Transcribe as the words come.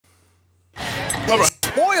They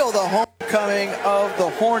spoil the homecoming of the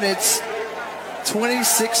Hornets.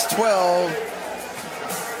 26-12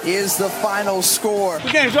 is the final score. The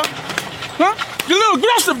game, Joe. Huh? You're a little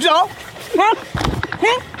aggressive, Joe. Huh?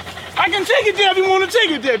 I can take it there if you want to take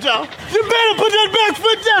it there, Joe. You better put that back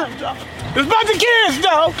foot down, Joe. It's about the kids,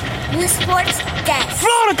 Joe. New Sports Desk.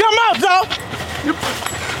 Florida, come out, Joe.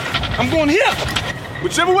 I'm going here.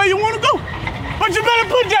 Whichever way you want to go. But you better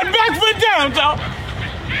put that back foot down, Joe.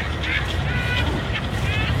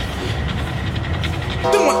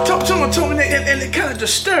 Someone told me that, and it kind of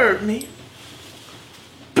disturbed me.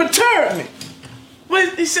 Perturbed me. Well,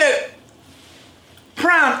 he said,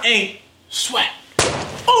 Prime ain't swag.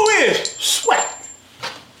 Who is swag?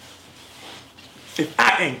 If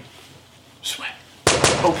I ain't swag.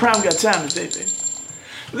 Oh, Prime got time today, baby.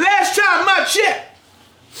 Last time I checked,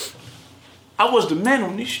 I was the man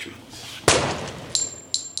on these streets.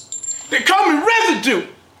 They call me Residue.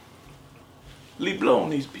 Leave blow on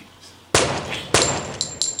these beats.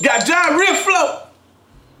 Got diarrhea flow.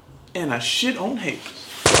 And I shit on haters.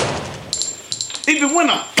 Even when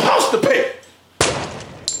I'm constipated.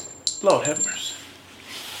 Lord have mercy.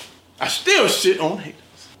 I still shit on haters.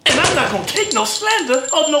 And I'm not gonna take no slander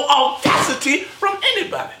or no audacity from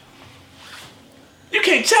anybody. You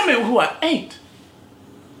can't tell me who I ain't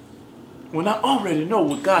when I already know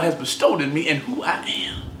what God has bestowed in me and who I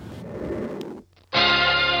am.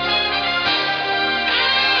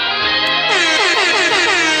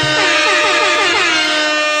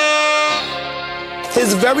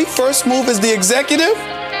 His very first move as the executive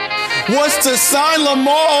was to sign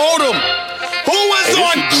Lamar Odom, who was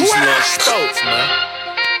on crack. Stokes, man.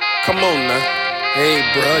 Come on, man. Hey,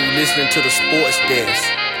 bro, you listening to the Sports Desk.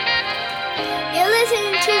 You're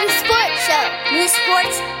listening to the Sports Show. New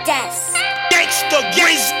Sports Desk. Gangsta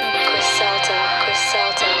Grace.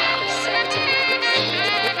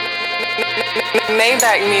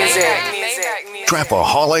 Maybach music.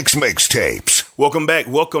 Trapaholics Mixtapes. Welcome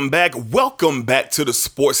back to the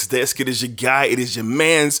Sports Desk. It is your guy, it is your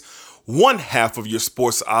man's one half of your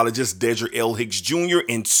sportsologist, Dedrick L. Hicks Jr.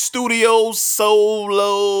 in studio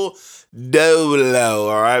solo dolo.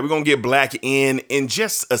 All right, we're going to get Black in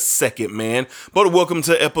just a second, man. But welcome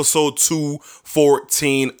to episode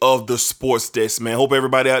 214 of the Sports Desk, man. Hope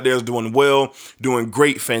everybody out there is doing well, doing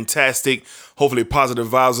great, fantastic. Hopefully positive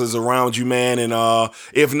vibes is around you, man. And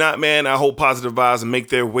if not, man, I hope positive vibes make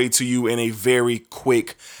their way to you in a very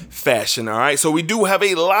quick fashion. All right. So we do have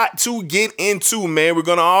a lot to get into, man. We're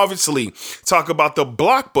going to obviously talk about the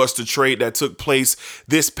blockbuster trade that took place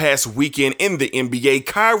this past weekend in the NBA.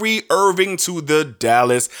 Kyrie Irving to the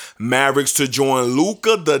Dallas Mavericks to join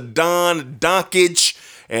Luka the Don Doncic.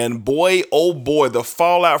 And boy, oh boy, the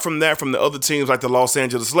fallout from that from the other teams like the Los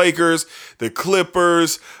Angeles Lakers, the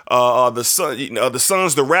Clippers, the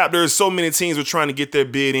Suns, the Raptors. So many teams were trying to get their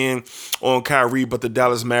bid in on Kyrie, but the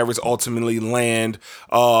Dallas Mavericks ultimately land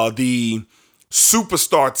the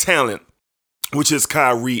superstar talent, which is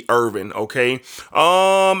Kyrie Irving, okay?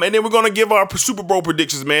 And then we're going to give our Super Bowl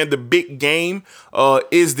predictions, man. The big game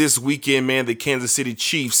is this weekend, man. The Kansas City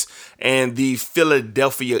Chiefs and the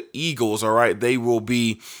Philadelphia Eagles, all right? They will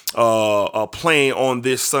be playing on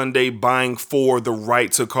this Sunday, vying for the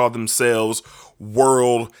right to call themselves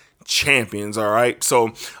world champions, all right? So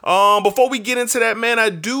before we get into that, man, I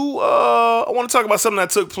want to talk about something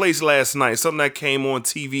that took place last night, something that came on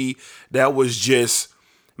TV that was just...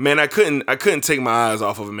 Man, I couldn't take my eyes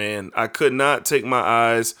off of it, man. I could not take my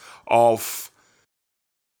eyes off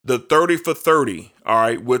the 30 for 30, all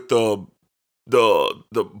right, with the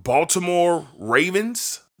Baltimore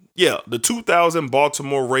Ravens. Yeah, the 2000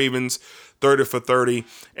 Baltimore Ravens 30 for 30.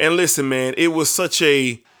 And listen, man, it was such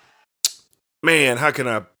a, man, how can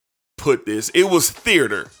I put this? It was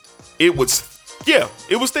theater. It was theater.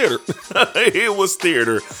 It was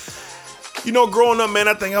theater. You know, growing up, man,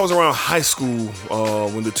 I think I was around high school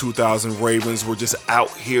when the 2000 Ravens were just out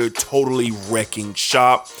here totally wrecking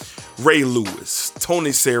shop. Ray Lewis, Tony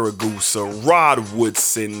Siragusa, Rod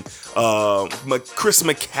Woodson, Chris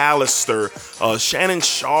McAllister, Shannon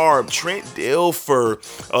Sharp, Trent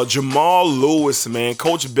Dilfer, Jamal Lewis, man,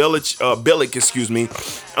 Coach Billick, excuse me.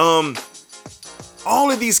 All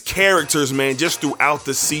of these characters, man, just throughout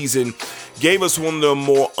the season gave us one of the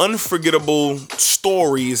more unforgettable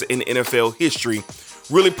stories in NFL history,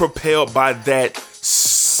 really propelled by that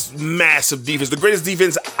massive defense, the greatest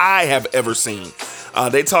defense I have ever seen.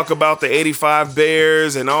 They talk about the 85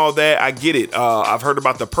 Bears and all that. I get it. I've heard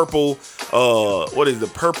about the purple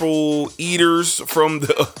eaters from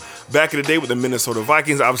the back in the day with the Minnesota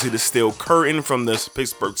Vikings. Obviously the steel curtain from the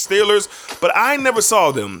Pittsburgh Steelers, but I never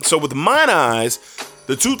saw them. So with mine eyes,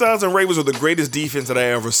 The 2000 Ravens were the greatest defense that I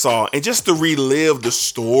ever saw. And just to relive the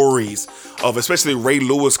stories of especially Ray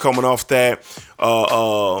Lewis coming off that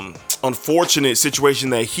unfortunate situation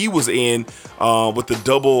that he was in with the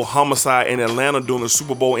double homicide in Atlanta during the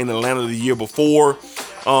Super Bowl in Atlanta the year before.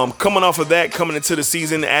 Coming off of that, coming into the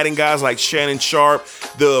season, adding guys like Shannon Sharp,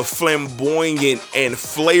 the flamboyant and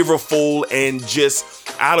flavorful and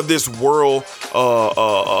just out of this world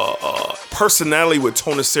personality with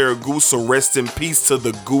Tony Siragusa. So rest in peace to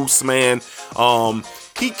the Goose, man.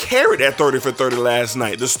 He carried that 30 for 30 last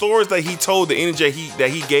night. The stories that he told, the energy that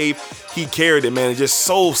he gave, he carried it, man. It's just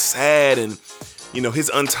so sad. And, you know, his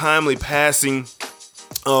untimely passing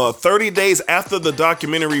 30 days after the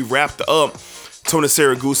documentary wrapped up, Tony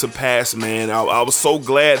Siragusa passed, man. I was so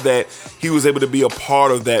glad that he was able to be a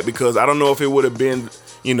part of that, because I don't know if it would have been,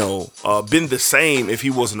 been the same if he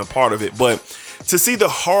wasn't a part of it. But to see the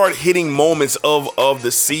hard-hitting moments of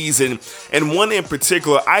the season, and one in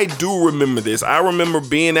particular, I do remember this. I remember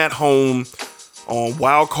being at home on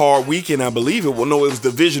Wild Card Weekend, I believe it was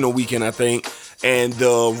Divisional Weekend, I think, and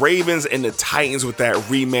the Ravens and the Titans with that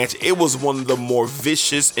rematch. It was one of the more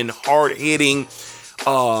vicious and hard-hitting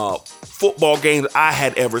football games I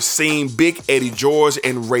had ever seen. Big Eddie George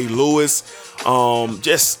and Ray Lewis.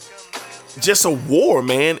 Just a war,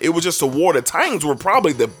 man. It was just a war. The Titans were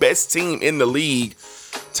probably the best team in the league,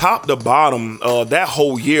 top to bottom, that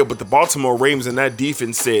whole year. But the Baltimore Ravens and that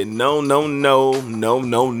defense said no.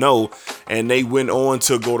 And they went on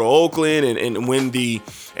to go to Oakland and win the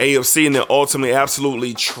AFC, and then ultimately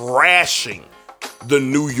absolutely trashing the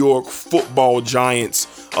New York Football Giants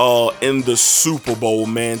in the Super Bowl,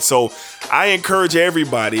 man. So I encourage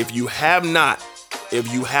everybody, if you have not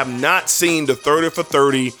seen the 30 for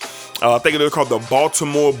 30, I think they're called the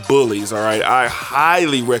Baltimore Bullies, all right? I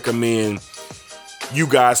highly recommend you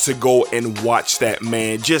guys to go and watch that,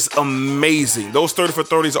 man. Just amazing. Those 30 for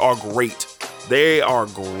 30s are great. They are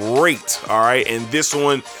great, all right? And this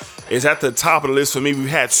one is at the top of the list for me. We've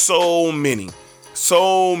had so many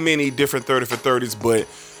different 30 for 30s, but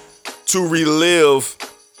to relive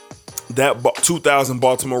that 2000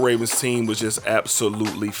 Baltimore Ravens team was just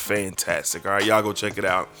absolutely fantastic. All right, y'all go check it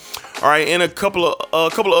out. All right, and a couple of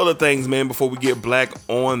other things, man, before we get Black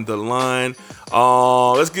on the line.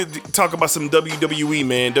 Let's talk about some WWE,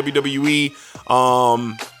 man. WWE.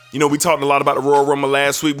 We talked a lot about the Royal Rumble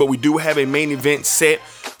last week, but we do have a main event set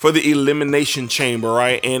for the Elimination Chamber,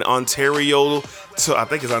 right? In Ontario, so I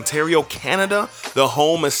think it's Ontario, Canada, the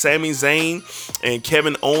home of Sami Zayn, and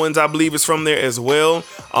Kevin Owens, I believe, is from there as well.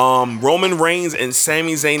 Roman Reigns and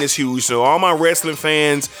Sami Zayn is huge. So all my wrestling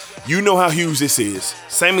fans, you know how huge this is.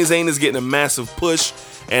 Sami Zayn is getting a massive push,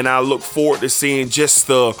 and I look forward to seeing just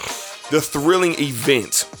the thrilling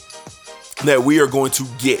event that we are going to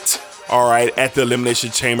get, all right, at the Elimination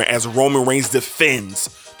Chamber as Roman Reigns defends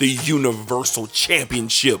the Universal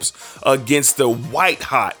Championships against the white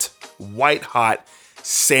hot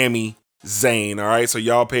Sami Zayn. All right, so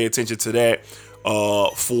y'all pay attention to that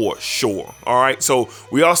for sure. All right, so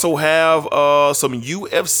we also have some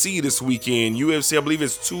UFC this weekend. UFC, I believe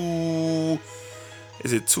it's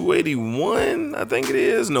 281? I think it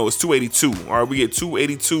is. No, it's 282. All right, we get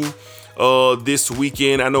 282 this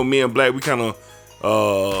weekend. I know me and Black, we kind of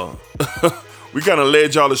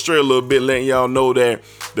led y'all astray a little bit, letting y'all know that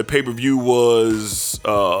the pay-per-view was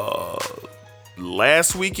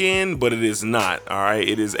last weekend, but it is not. All right,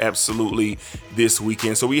 it is absolutely this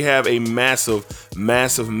weekend. So we have a massive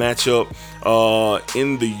matchup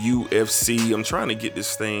in the UFC. I'm trying to get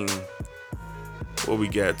this thing. What we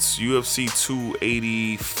got? UFC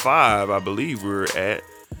 285, I believe we're at.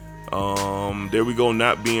 There we go.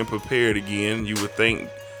 Not being prepared again. You would think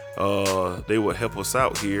they would help us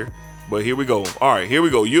out here. But here we go. All right, here we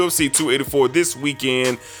go. UFC 284 this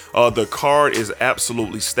weekend. The card is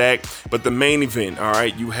absolutely stacked. But the main event, all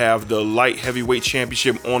right, you have the light heavyweight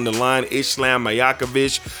championship on the line. Islam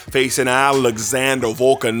Makhachev facing Alexander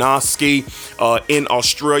Volkanovski in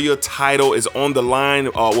Australia. Title is on the line.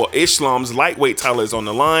 Islam's lightweight title is on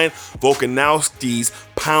the line. Volkanovski's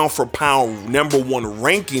pound for pound #1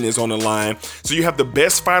 ranking is on the line. So you have the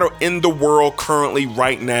best fighter in the world currently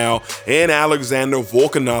right now, and Alexander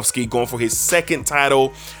Volkanovski going for his second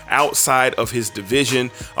title outside of his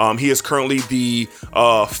division. He is currently the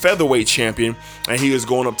featherweight champion, and he is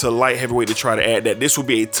going up to light heavyweight to try to add that. This will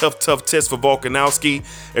be a tough test for Volkanovski.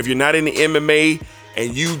 If you're not in the MMA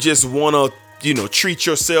and you just want to, treat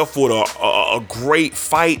yourself with a great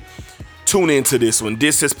fight, tune into this one.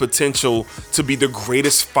 This has potential to be the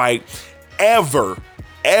greatest fight ever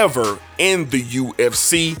in the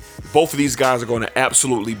UFC. Both of these guys are going to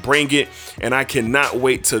absolutely bring it, and I cannot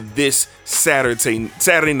wait to this Saturday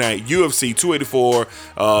night, UFC 284,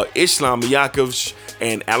 Islam Makhachev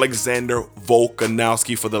and Alexander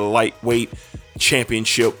Volkanovski for the lightweight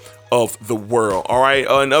championship of the world. All right.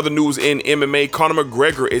 In other news in MMA, Conor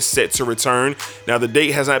McGregor is set to return. Now, the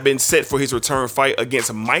date has not been set for his return fight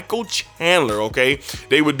against Michael Chandler. Okay.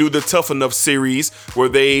 They would do the Tough Enough series where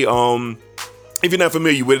they, if you're not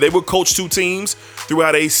familiar with it, they would coach two teams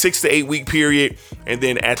throughout a 6 to 8 week period. And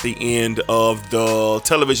then at the end of the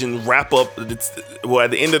television wrap up, at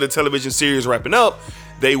the end of the television series wrapping up,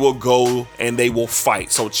 they will go and they will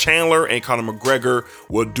fight. So Chandler and Conor McGregor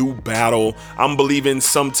will do battle. I'm believing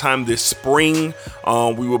sometime this spring,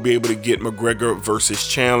 we will be able to get McGregor versus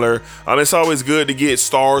Chandler. It's always good to get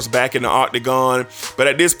stars back in the octagon. But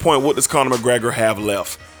at this point, what does Conor McGregor have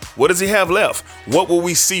left? What does he have left? What will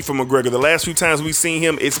we see from McGregor? The last few times we've seen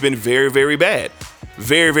him, it's been very, very bad.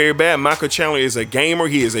 Very, very bad. Michael Chandler is a gamer.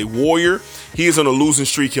 He is a warrior. He is on a losing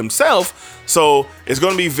streak himself. So it's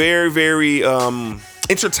going to be very, very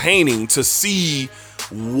entertaining to see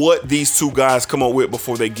what these two guys come up with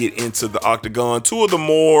before they get into the octagon. Two of the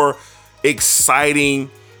more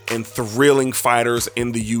exciting and thrilling fighters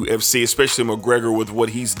in the UFC, especially McGregor with what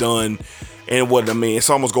he's done and it's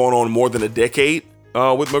almost going on more than a decade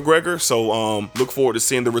with McGregor. So look forward to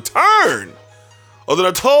seeing the return of the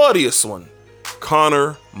notorious one,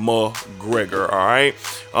 Conor McGregor. All right.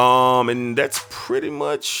 And that's pretty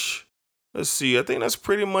much, let's see, I think that's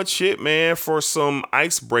pretty much it, man, for some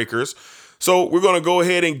icebreakers. So we're going to go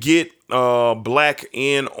ahead and get Black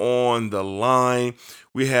in on the line.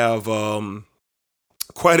 We have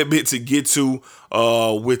quite a bit to get to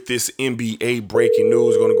with this NBA breaking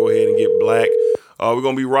news. We're going to go ahead and get Black. We're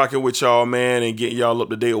going to be rocking with y'all, man, and getting y'all up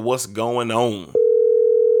to date with what's going on.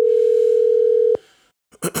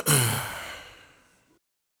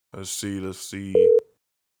 Let's see.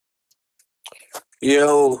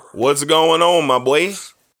 Yo. What's going on, my boy?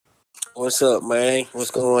 What's up, man?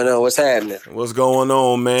 What's going on? What's happening? What's going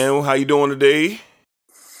on, man? How you doing today?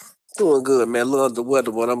 Doing good, man. A little under the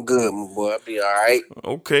weather, but I'm good, my boy. I'll be all right.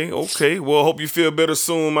 Okay. Well, hope you feel better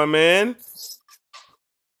soon, my man.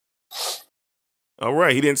 All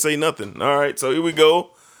right. He didn't say nothing. All right. So here we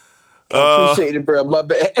go. I appreciate it, bro. My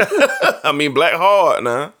bad. I mean, Black hard,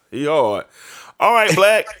 nah. He hard. All right,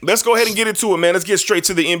 Black, let's go ahead and get into it, man. Let's get straight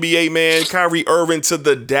to the NBA, man. Kyrie Irving to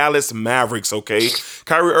the Dallas Mavericks, okay?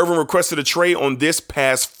 Kyrie Irving requested a trade on this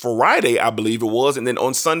past Friday, I believe it was. And then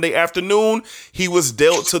on Sunday afternoon, he was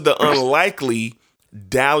dealt to the unlikely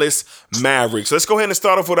Dallas Mavericks. Let's go ahead and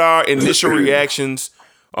start off with our initial reactions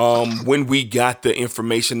when we got the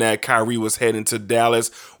information that Kyrie was heading to Dallas.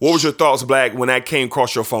 What was your thoughts, Black, when that came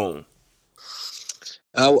across your phone?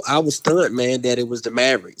 I was stunned, man, that it was the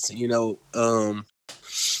Mavericks. You know,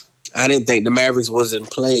 I didn't think the Mavericks was in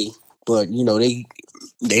play, but you know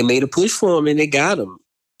they made a push for him and they got him.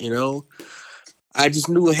 You know, I just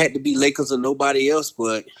knew it had to be Lakers or nobody else,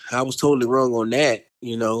 but I was totally wrong on that.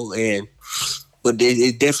 You know, but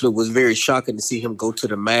it definitely was very shocking to see him go to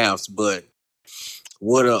the Mavs. But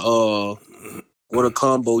what a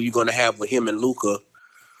combo you're gonna have with him and Luka.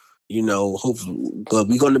 You know, hopefully, but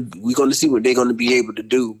we're gonna see what they're gonna be able to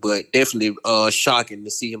do. But definitely, shocking to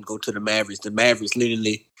see him go to the Mavericks. The Mavericks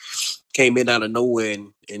literally came in out of nowhere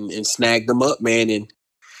and snagged them up, man. And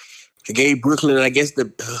gave Brooklyn, I guess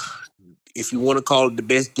if you want to call it the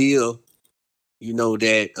best deal, you know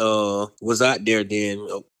that was out there. Then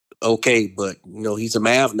okay, but you know he's a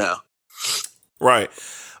Mav now. Right.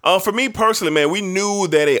 For me personally, man, we knew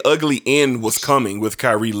that an ugly end was coming with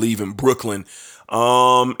Kyrie leaving Brooklyn.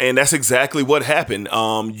 And that's exactly what happened.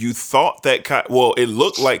 You thought that, it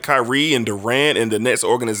looked like Kyrie and Durant and the Nets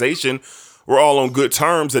organization were all on good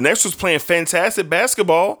terms. The Nets was playing fantastic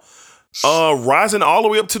basketball, rising all the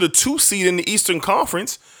way up to the 2 seed in the Eastern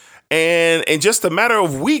Conference. And in just a matter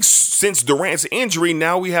of weeks since Durant's injury,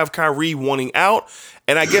 now we have Kyrie wanting out.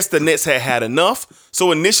 And I guess the Nets had enough.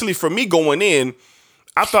 So initially for me going in,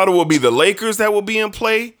 I thought it would be the Lakers that would be in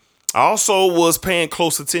play. I also was paying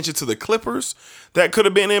close attention to the Clippers that could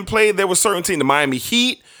have been in play. There were certain teams, the Miami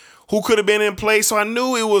Heat, who could have been in play. So I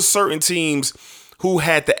knew it was certain teams who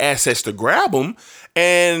had the assets to grab them.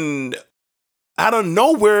 And out of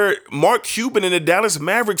nowhere, Mark Cuban and the Dallas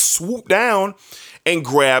Mavericks swooped down and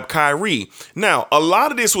grabbed Kyrie. Now, a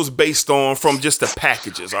lot of this was based on from just the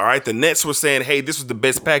packages, all right? The Nets were saying, hey, this was the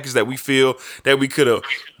best package that we feel that we could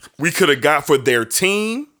have got for their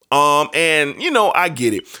team. And, you know, I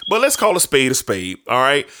get it. But let's call a spade, all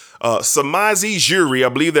right? Samaje Ujiri, I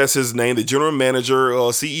believe that's his name, the general manager,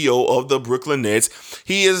 CEO of the Brooklyn Nets.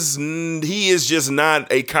 He is just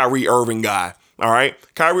not a Kyrie Irving guy. All right.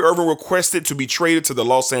 Kyrie Irving requested to be traded to the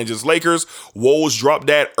Los Angeles Lakers. Woj dropped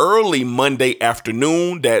that early Monday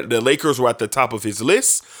afternoon that the Lakers were at the top of his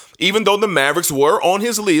list. Even though the Mavericks were on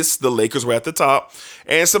his list, the Lakers were at the top.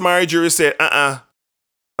 And Samari Ujiri said, I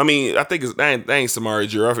mean, I think that ain't Samari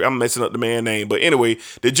Ujiri. I'm messing up the man's name. But anyway,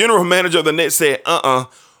 the general manager of the Nets said,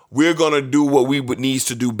 we're going to do what we would needs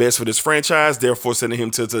to do best for this franchise, therefore sending him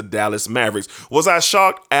to the Dallas Mavericks. Was I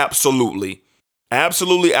shocked? Absolutely.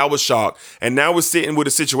 Absolutely, I was shocked. And now we're sitting with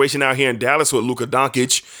a situation out here in Dallas with Luka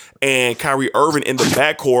Doncic and Kyrie Irving in the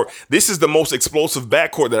backcourt. This is the most explosive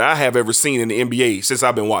backcourt that I have ever seen in the NBA since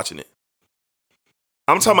I've been watching it.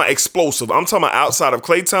 I'm talking about explosive. I'm talking about outside of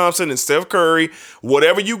Klay Thompson and Steph Curry,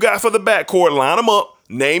 whatever you got for the backcourt, line them up.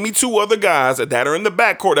 Name me 2 other guys that are in the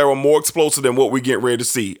backcourt that were more explosive than what we're getting ready to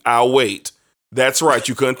see. I'll wait. That's right.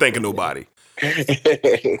 You couldn't think of nobody.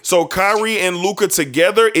 So Kyrie and Luka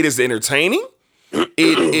together, it is entertaining.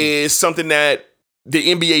 It is something that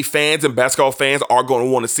the NBA fans and basketball fans are going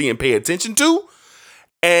to want to see and pay attention to.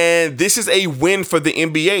 And this is a win for the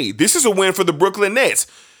NBA. This is a win for the Brooklyn Nets.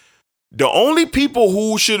 The only people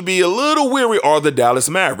who should be a little weary are the Dallas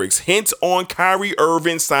Mavericks. Hence on Kyrie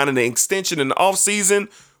Irving signing an extension in the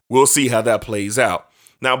offseason. We'll see how that plays out.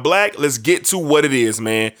 Now, Black, let's get to what it is,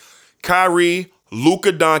 man. Kyrie,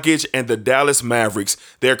 Luka Doncic, and the Dallas Mavericks.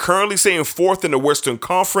 They're currently sitting 4th in the Western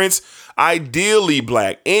Conference. Ideally,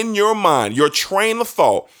 Black, in your mind, your train of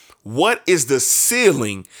thought, what is the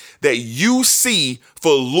ceiling that you see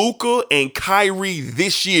for Luka and Kyrie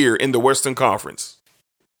this year in the Western Conference?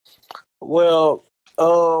 Well,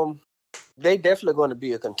 they definitely going to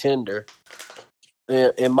be a contender.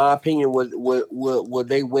 In my opinion, would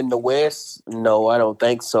they win the West? No, I don't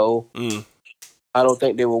think so. I don't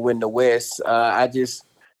think they will win the West. I just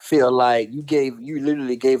feel like you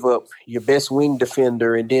literally gave up your best wing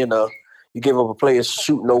defender, and then you gave up a player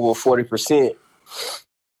shooting over 40%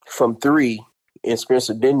 from 3 in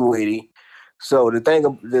Spencer Dinwiddie. So the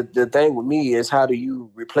thing with me is, how do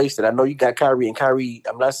you replace it? I know you got Kyrie, and Kyrie,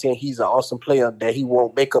 I'm not saying he's an awesome player that he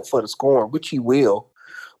won't make up for the scoring, which he will,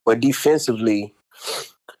 but defensively,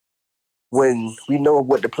 when we know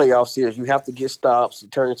what the playoffs is, you have to get stops,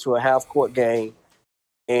 turn into a half-court game,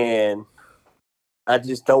 and I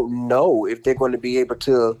just don't know if they're going to be able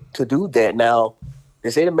to do that. Now,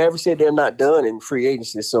 they say the Mavericks said they're not done in free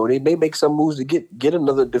agency, so they may make some moves to get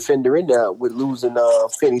another defender in there with losing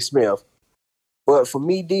Finney-Smith. But for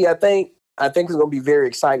me, D, I think it's going to be very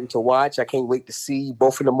exciting to watch. I can't wait to see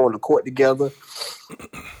both of them on the court together.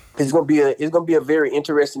 It's going to be a very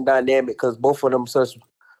interesting dynamic because both of them such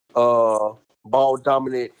ball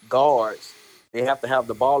dominant guards. They have to have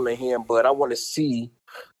the ball in hand, but I want to see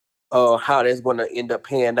how that's going to end up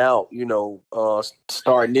panning out.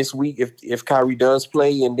 Starting this week if Kyrie does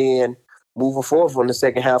play, and then moving forward on the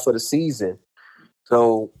second half of the season.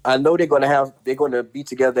 So I know they're going to be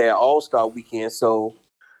together at All-Star Weekend. So,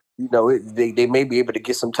 they may be able to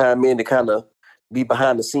get some time in to kind of be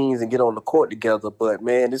behind the scenes and get on the court together. But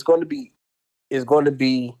man, it's going to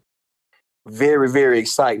be very, very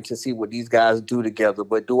exciting to see what these guys do together.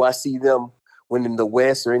 But do I see them winning the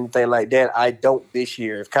West or anything like that? I don't this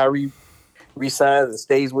year. If Kyrie resigns and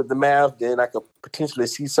stays with the Mavs, then I could potentially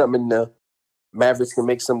see something in the Mavericks can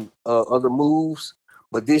make some other moves.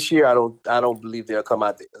 But this year, I don't believe they'll come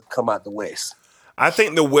out the West. I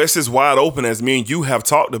think the West is wide open, as me and you have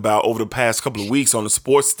talked about over the past couple of weeks on the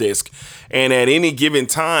Sports Desk. And at any given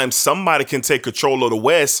time, somebody can take control of the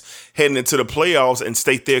West heading into the playoffs and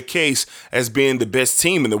state their case as being the best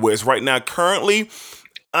team in the West. Right now, currently,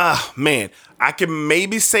 I can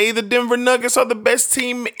maybe say the Denver Nuggets are the best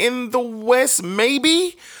team in the West,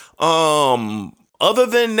 maybe. Other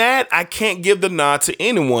than that, I can't give the nod to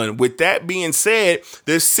anyone. With that being said,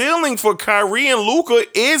 the ceiling for Kyrie and Luka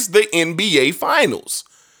is the NBA Finals.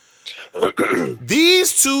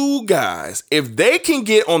 These 2 guys, if they can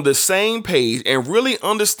get on the same page and really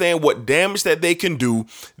understand what damage that they can do,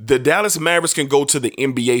 the Dallas Mavericks can go to the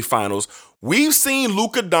NBA Finals. We've seen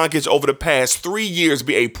Luka Doncic over the past 3 years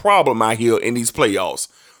be a problem out here in these playoffs.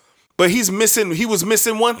 But he was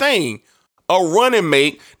missing one thing. A running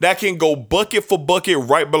mate that can go bucket for bucket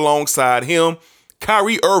right alongside him.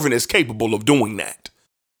 Kyrie Irving is capable of doing that.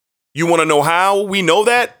 You want to know how we know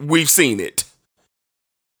that? We've seen it.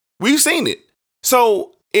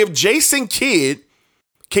 So if Jason Kidd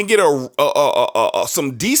can get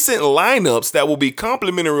some decent lineups that will be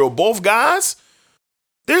complimentary of both guys,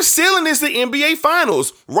 their ceiling is the NBA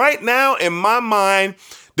Finals. Right now, in my mind,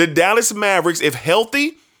 the Dallas Mavericks, if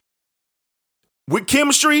healthy, with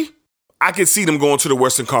chemistry, I can see them going to the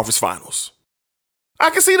Western Conference Finals.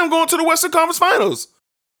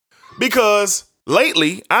 Because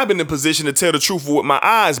Lately, I've been in position to tell the truth of what my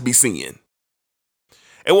eyes be seeing.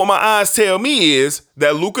 And what my eyes tell me is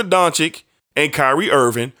that Luka Doncic and Kyrie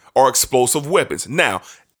Irving are explosive weapons. Now,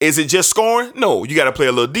 is it just scoring? No, you got to play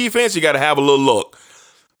a little defense. You got to have a little luck.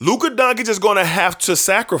 Luka Doncic is going to have to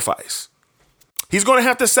sacrifice. He's going to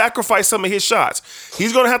have to sacrifice some of his shots.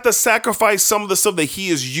 He's going to have to sacrifice some of the stuff that he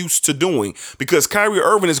is used to doing because Kyrie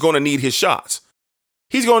Irving is going to need his shots.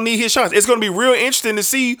 He's going to need his shots. It's going to be real interesting to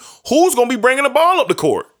see who's going to be bringing the ball up the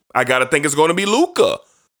court. I got to think it's going to be Luka.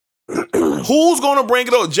 Who's going to bring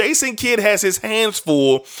it up? Jason Kidd has his hands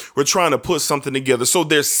full. We're trying to put something together. So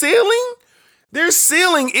their ceiling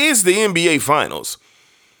is the NBA Finals.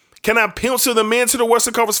 Can I pencil them into the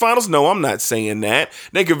Western Conference Finals? No, I'm not saying that.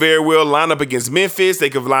 They could very well line up against Memphis.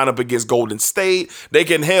 They could line up against Golden State. They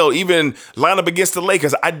can, hell, even line up against the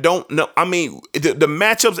Lakers. I don't know. I mean, the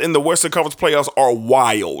matchups in the Western Conference playoffs are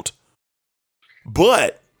wild.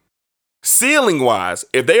 But ceiling-wise,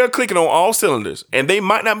 if they are clicking on all cylinders, and they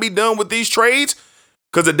might not be done with these trades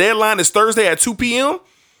because the deadline is Thursday at 2 p.m.,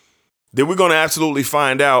 then we're going to absolutely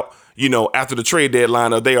find out, after the trade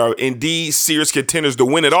deadline, if they are indeed serious contenders to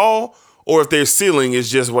win it all, or if their ceiling is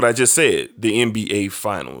just what I just said, the NBA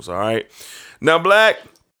Finals, all right? Now, Black,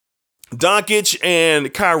 Doncic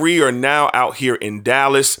and Kyrie are now out here in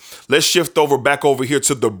Dallas. Let's shift back over here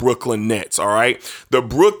to the Brooklyn Nets, all right? The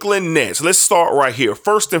Brooklyn Nets. Let's start right here.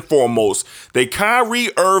 First and foremost, the Kyrie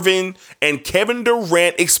Irving and Kevin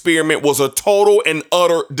Durant experiment was a total and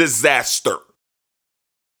utter disaster.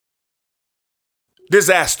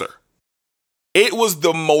 Disaster. It was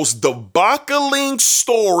the most debacling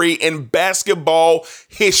story in basketball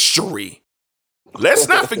history. Let's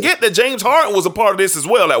not forget that James Harden was a part of this as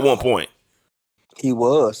well at one point. He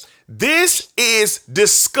was. This is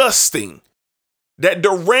disgusting that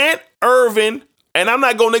Durant, Irving, and I'm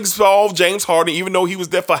not going to absolve James Harden, even though he was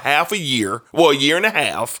there for a year and a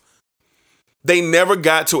half. They never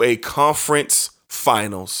got to a conference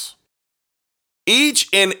finals. Each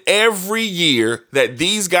and every year that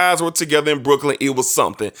these guys were together in Brooklyn, it was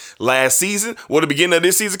something. Last season, the beginning of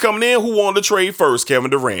this season coming in, who won the trade first? Kevin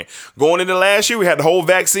Durant. Going into last year, we had the whole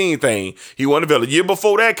vaccine thing. He won the year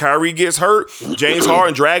before that, Kyrie gets hurt. James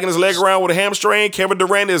Harden dragging his leg around with a hamstring. Kevin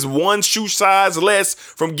Durant is one shoe size less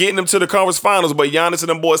from getting him to the conference finals, but Giannis and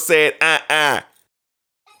them boys said,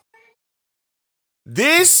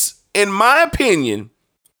 This, in my opinion,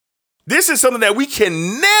 this is something that we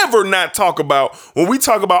can never not talk about when we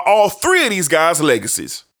talk about all three of these guys'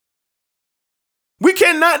 legacies. We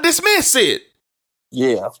cannot dismiss it.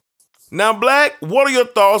 Yeah. Now, Black, what are your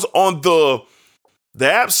thoughts on the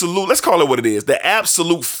absolute, let's call it what it is, the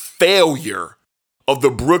absolute failure of the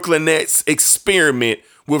Brooklyn Nets experiment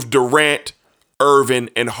with Durant, Irving,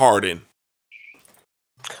 and Harden?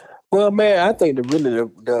 Well, man, I think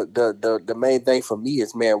the main thing for me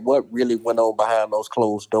is, man, what really went on behind those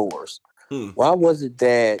closed doors? Why was it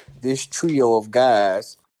that this trio of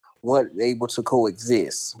guys weren't able to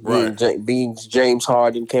coexist? Right. Being James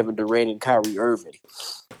Harden, Kevin Durant, and Kyrie Irving.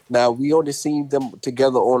 Now, we only seen them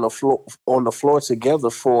together on the floor together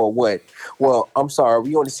for what? Well, I'm sorry,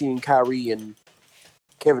 we only seen Kyrie and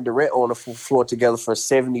Kevin Durant on the floor together for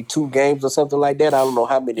 72 games or something like that. I don't know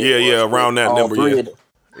how many. Yeah, around that number,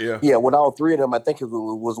 Yeah, with all three of them, I think it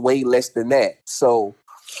was way less than that. So,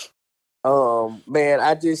 man,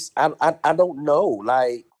 I don't know.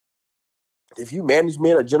 Like, if you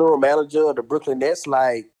management or general manager of the Brooklyn Nets,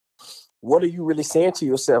 like, what are you really saying to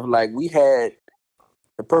yourself? Like, we had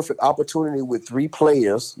the perfect opportunity with three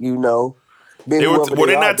players, Were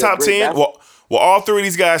they not top 10? Well, all three of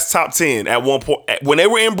these guys top 10 at one point. When they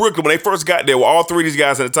were in Brooklyn, when they first got there, were all three of these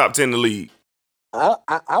guys in the top 10 in the league?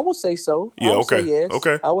 I would say so. Yeah, okay. Yes.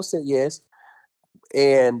 Okay. I would say yes.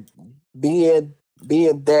 And being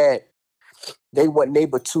that they weren't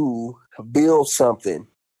able to build something,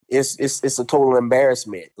 it's a total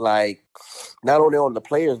embarrassment. Like, not only on the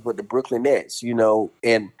players, but the Brooklyn Nets,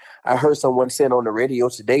 And I heard someone said on the radio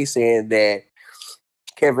today saying that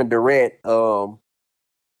Kevin Durant,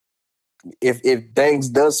 if things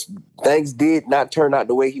did not turn out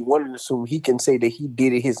the way he wanted to, so he can say that he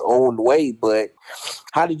did it his own way. But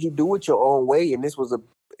how did you do it your own way? And this was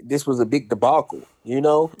a big debacle,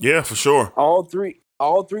 Yeah, for sure. All three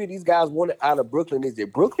of these guys wanted out of Brooklyn. Is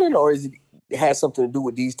it Brooklyn, or is it has something to do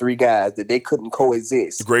with these three guys that they couldn't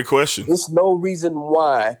coexist? Great question. There's no reason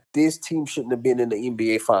why this team shouldn't have been in the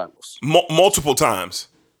NBA Finals. Multiple times.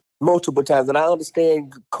 And I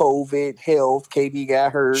understand COVID, health, KD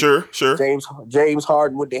got hurt. Sure. James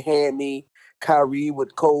Harden with the hammy, Kyrie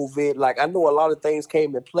with COVID. Like, I know a lot of things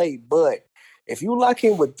came in play, but if you lock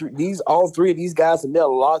in with all three of these guys and they're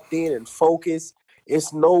locked in and focused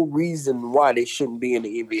it's no reason why they shouldn't be in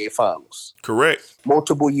the NBA Finals. Correct.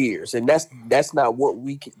 Multiple years, and that's not what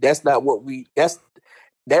we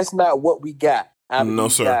got out of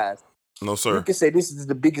these guys. No, sir. You can say this is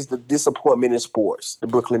the biggest disappointment in sports, the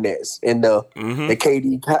Brooklyn Nets and the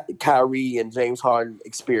KD, Kyrie, and James Harden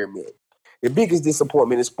experiment. The biggest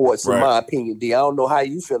disappointment in sports, in my opinion. D, I don't know how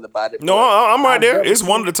you feel about it. No, I'm right there. It's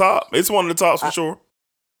one of the top. It's one of the tops for sure.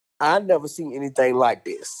 I never seen anything like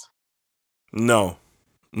this. No.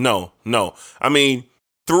 I mean,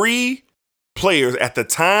 3 players at the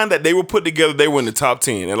time that they were put together, they were in the top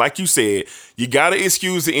 10. And like you said, you got to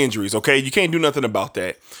excuse the injuries, okay? You can't do nothing about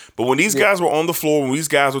that. But when these guys were on the floor, when these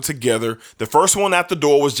guys were together, the first one out the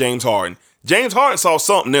door was James Harden. James Harden saw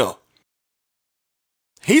something there.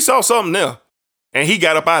 He saw something there. And he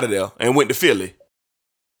got up out of there and went to Philly.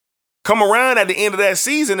 Come around at the end of that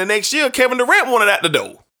season, the next year, Kevin Durant wanted out the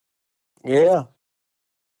door. Yeah.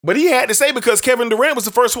 But he had to say because Kevin Durant was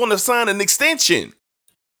the first one to sign an extension.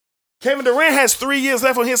 Kevin Durant has 3 years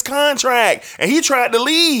left on his contract, and he tried to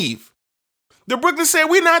leave. The Brooklyn said,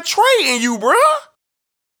 we're not trading you, bruh.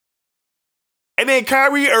 And then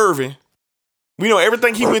Kyrie Irving, we know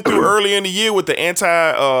everything he went through early in the year with the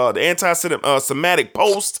anti-Semitic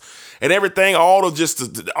post and everything, all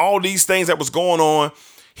these things that was going on.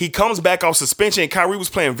 He comes back off suspension, and Kyrie was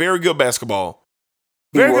playing very good basketball.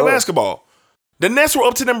 Very good basketball. The Nets were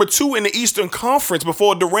up to number 2 in the Eastern Conference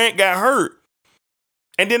before Durant got hurt.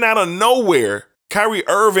 And then out of nowhere, Kyrie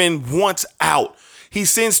Irving wants out. He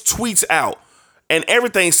sends tweets out and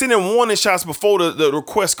everything, sending warning shots before the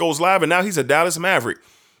request goes live. And now he's a Dallas Maverick.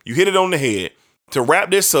 You hit it on the head. To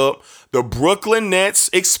wrap this up, the Brooklyn Nets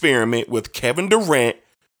experiment with Kevin Durant,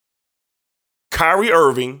 Kyrie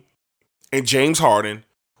Irving, and James Harden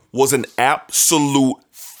was an absolute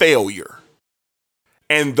failure.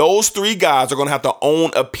 And those 3 guys are going to have to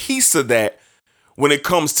own a piece of that when it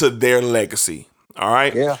comes to their legacy. All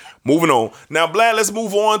right? Yeah. Moving on. Now, Vlad, let's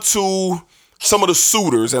move on to some of the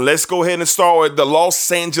suitors. And let's go ahead and start with the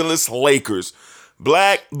Los Angeles Lakers.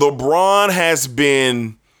 Black, LeBron has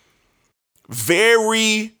been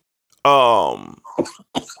very out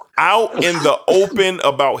in the open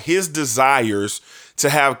about his desires to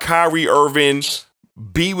have Kyrie Irving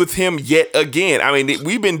be with him yet again. I mean,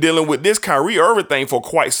 we've been dealing with this Kyrie Irving thing for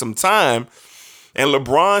quite some time. And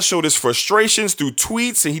LeBron showed his frustrations through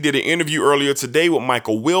tweets, and he did an interview earlier today with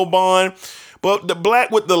Michael Wilbon. But the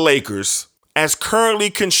Black with the Lakers, as currently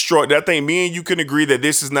constructed, I think me and you can agree that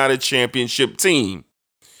this is not a championship team.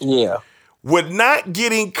 Yeah. With not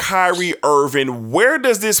getting Kyrie Irving, where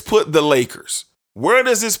does this put the Lakers? Where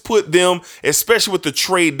does this put them, especially with the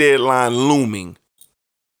trade deadline looming?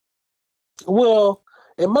 Well,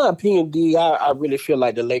 in my opinion, D, I really feel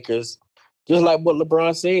like the Lakers, just like what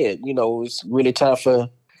LeBron said, it's really time for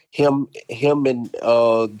him and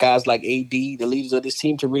guys like AD, the leaders of this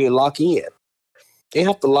team, to really lock in. They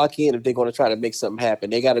have to lock in if they're going to try to make something happen.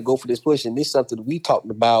 They got to go for this push, and this is something we talked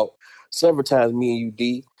about several times, me and you,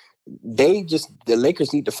 D. The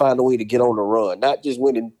Lakers need to find a way to get on the run, not just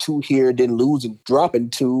winning 2 here, then losing,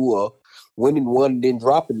 dropping 2, or winning 1, then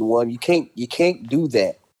dropping 1. You can't do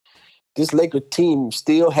that. This Lakers team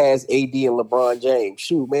still has AD and LeBron James.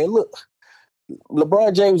 Shoot, man, look.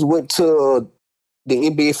 LeBron James went to the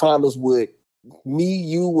NBA Finals with me,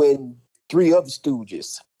 you, and 3 other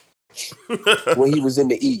stooges when he was in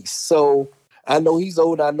the East. So I know he's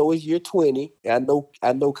old. I know it's year 20. I know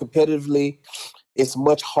competitively it's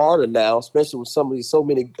much harder now, especially with so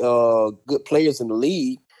many good players in the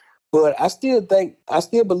league. But I still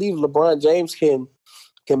believe LeBron James can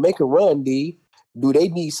make a run, D. Do they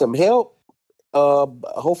need some help?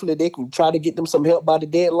 Hopefully they can try to get them some help by the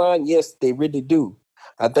deadline. Yes, they really do.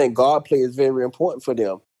 I think guard play is very important for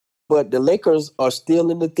them. But the Lakers are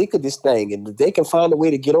still in the thick of this thing, and if they can find a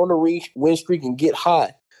way to get on the win streak and get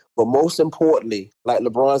hot. But most importantly, like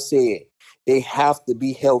LeBron said, they have to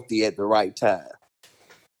be healthy at the right time.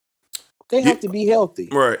 They have to be healthy.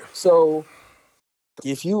 Right. So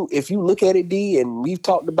if you look at it, D, and we've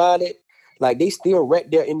talked about it, like they still right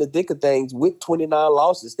there in the thick of things with 29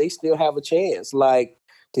 losses. They still have a chance, like,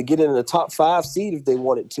 to get in the top 5 seed if they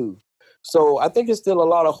wanted to. So I think there's still a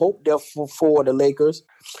lot of hope there for the Lakers,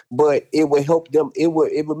 but it would help them. It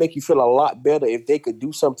would make you feel a lot better if they could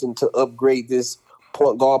do something to upgrade this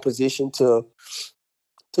point guard position to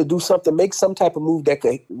do something, make some type of move that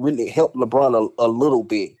could really help LeBron a little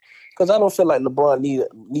bit. Because I don't feel like LeBron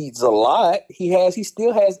needs a lot. He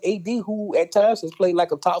still has AD, who at times has played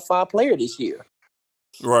like a top 5 player this year.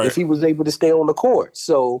 Right. If he was able to stay on the court.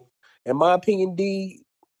 So, in my opinion, D,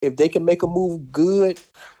 if they can make a move, good.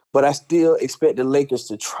 But I still expect the Lakers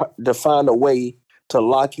to find a way to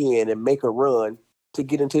lock in and make a run to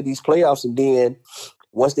get into these playoffs, and then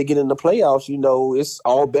once they get in the playoffs, it's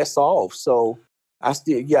all best off. So I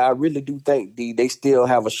really do think they still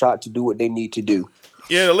have a shot to do what they need to do.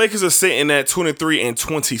 Yeah, the Lakers are sitting at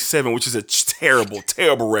 23-27, which is a terrible,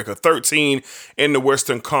 terrible record. 13 in the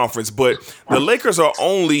Western Conference, but the Lakers are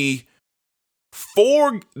only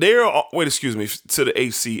to the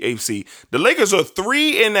AFC. The Lakers are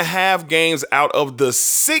 3.5 games out of the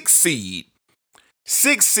sixth seed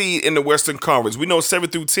in the Western Conference. We know 7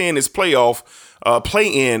 through 10 is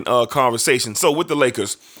play-in conversation. So with the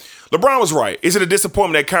Lakers, LeBron was right. Is it a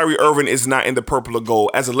disappointment that Kyrie Irving is not in the purple or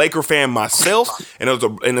gold? As a Laker fan myself, and as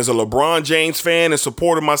a LeBron James fan and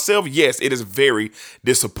supporter myself, yes, it is very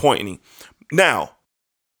disappointing. Now,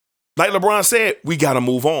 like LeBron said, we got to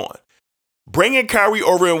move on. Bringing Kyrie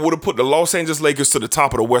Irving would have put the Los Angeles Lakers to the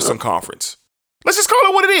top of the Western Conference. Let's just call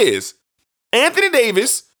it what it is. Anthony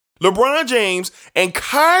Davis, LeBron James, and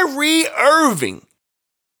Kyrie Irving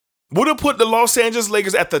would have put the Los Angeles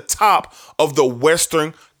Lakers at the top of the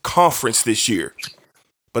Western Conference this year.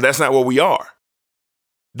 But that's not where we are.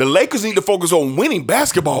 The Lakers need to focus on winning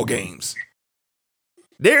basketball games.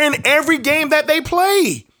 They're in every game that they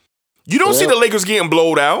play. You don't see the Lakers getting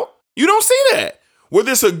blowed out. You don't see that.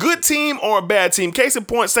 Whether it's a good team or a bad team. Case in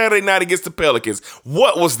point, Saturday night against the Pelicans.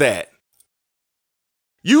 What was that?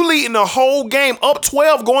 You leading the whole game up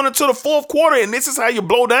 12 going into the fourth quarter, and this is how you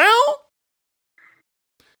blow down?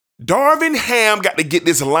 Darvin Ham got to get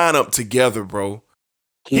this lineup together, bro.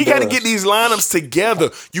 He got to get these lineups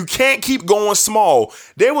together. You can't keep going small.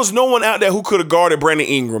 There was no one out there who could have guarded Brandon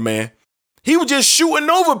Ingram, man. He was just shooting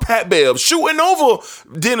over Pat Bev, shooting over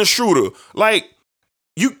Dennis Schroeder. Like,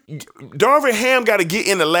 Darvin Ham got to get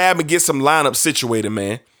in the lab and get some lineups situated,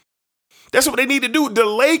 man. That's what they need to do. The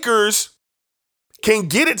Lakers can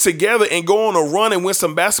get it together and go on a run and win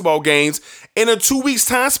some basketball games. In a 2 weeks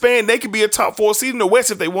time span, they could be a top 4 seed in the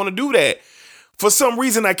West if they want to do that. For some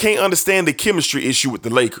reason, I can't understand the chemistry issue with the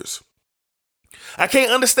Lakers. I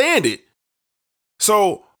can't understand it.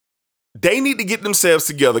 So they need to get themselves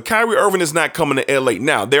together. Kyrie Irving is not coming to LA.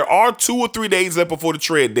 Now, there are 2 or 3 days left before the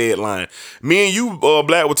trade deadline. Me and you,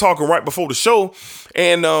 Black, were talking right before the show,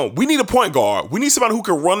 and we need a point guard. We need somebody who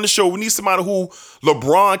can run the show. We need somebody who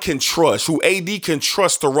LeBron can trust, who AD can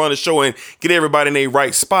trust to run the show and get everybody in their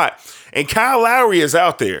right spot. And Kyle Lowry is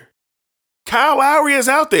out there.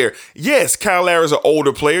 Yes, Kyle Lowry is an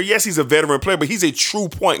older player. Yes, he's a veteran player, but he's a true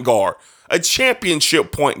point guard, a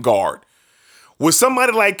championship point guard. With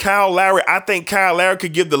somebody like Kyle Lowry, I think Kyle Lowry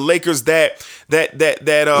could give the Lakers that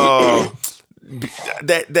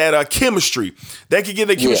chemistry. That could give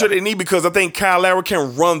the chemistry they need, because I think Kyle Lowry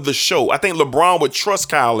can run the show. I think LeBron would trust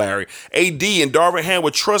Kyle Lowry. AD and Darvin Ham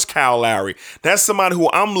would trust Kyle Lowry. That's somebody who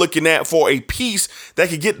I'm looking at for a piece that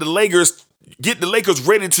could get the Lakers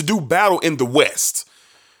ready to do battle in the West.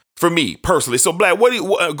 For me personally. So Black,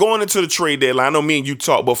 going into the trade deadline, I know me and you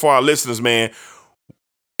talk, but for our listeners, man,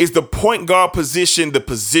 is the point guard position the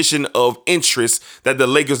position of interest that the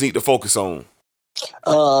Lakers need to focus on?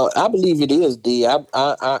 I believe it is, D.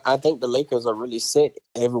 I think the Lakers are really set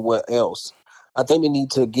everywhere else. I think they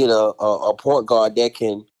need to get a point guard that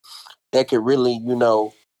can really,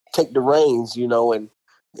 take the reins, and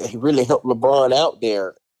really help LeBron out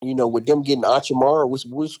there. With them getting Achimara, which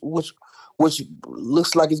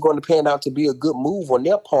looks like it's going to pan out to be a good move on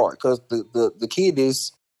their part, because the kid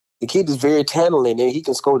is very talented and he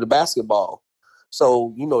can score the basketball.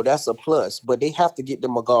 So, that's a plus. But they have to get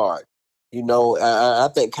them a guard. I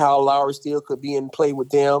think Kyle Lowry still could be in play with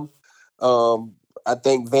them. I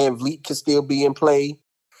think Van Vliet could still be in play.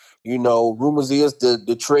 Rumors is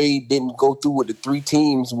the trade didn't go through with the 3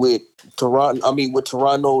 teams with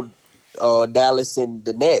Toronto, Dallas, and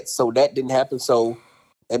the Nets. So that didn't happen. So,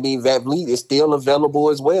 Van Vliet is still available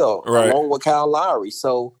as well, right, along with Kyle Lowry.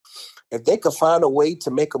 So if they could find a way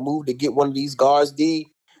to make a move to get one of these guards, D,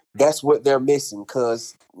 that's what they're missing.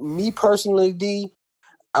 Because me personally, D,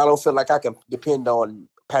 I don't feel like I can depend on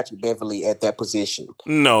Patrick Beverley at that position.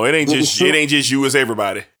 No, it ain't just you, it's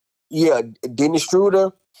everybody. Yeah, Dennis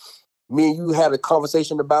Schroeder, me and you had a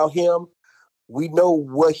conversation about him. We know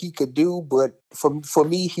what he could do, but for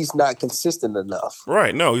me, he's not consistent enough.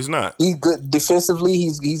 Right, no, he's not. He's good defensively.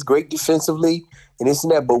 He's great defensively, and this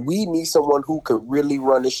and that. But we need someone who could really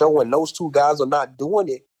run the show, and those 2 guys are not doing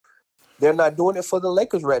it. They're not doing it for the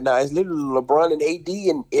Lakers right now. It's literally LeBron and AD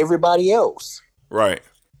and everybody else. Right.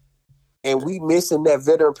 And we missing that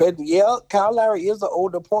veteran pedigree. Yeah, Kyle Lowry is an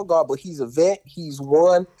older point guard, but he's a vet. He's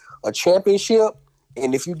won a championship.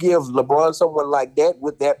 And if you give LeBron someone like that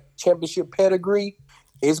with that championship pedigree,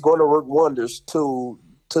 it's going to work wonders to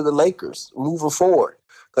the Lakers moving forward.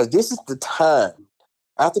 Because this is the time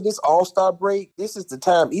After this All-Star break, this is the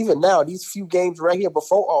time. Even now, these few games right here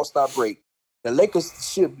before All-Star break, the Lakers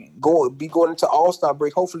should be going into All-Star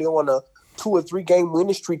break, hopefully on a 2 or 3 game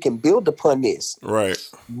winning streak and build upon this. Right.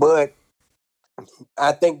 But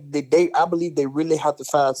I think I believe they really have to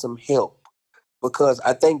find some help, because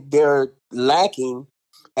I think they're lacking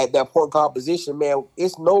at that point guard position, man.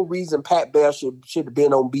 It's no reason Pat Bear should have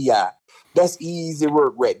been on BI. That's easy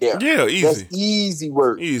work right there. Yeah, easy. That's easy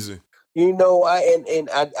work. Easy. You know,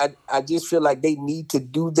 I just feel like they need to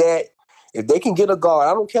do that. If they can get a guard,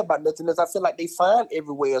 I don't care about nothing else. I feel like they find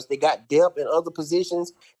everywhere else. They got depth in other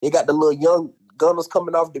positions. They got the little young gunners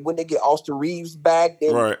coming off. When they get Austin Reeves back,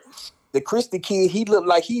 then right. The Christie kid, he looked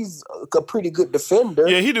like he's a pretty good defender.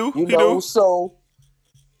 Yeah, he do. You know, so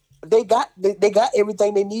they got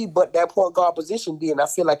everything they need, but that point guard position. Then I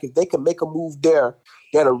feel like if they can make a move there,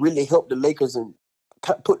 that'll really help the Lakers and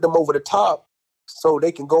put them over the top, so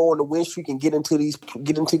they can go on the win streak and get into these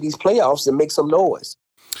playoffs and make some noise.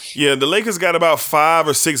 Yeah, the Lakers got about 5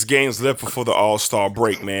 or 6 games left before the All-Star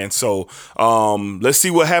break, man. So let's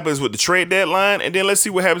see what happens with the trade deadline, and then let's see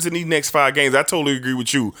what happens in these next 5 games. I totally agree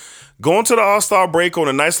with you. Going to the All-Star break on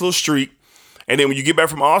a nice little streak, and then when you get back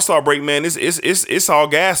from All-Star break, man, it's all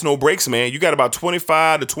gas, no breaks, man. You got about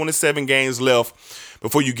 25 to 27 games left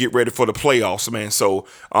before you get ready for the playoffs, man. So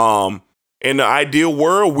in the ideal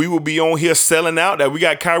world, we will be on here selling out that we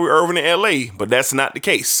got Kyrie Irving in LA, but that's not the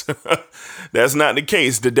case. That's not the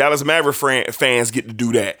case. The Dallas Maverick fans get to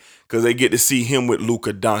do that because they get to see him with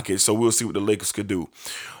Luka Doncic. So we'll see what the Lakers could do.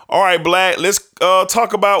 All right, Black, let's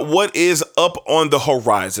talk about what is up on the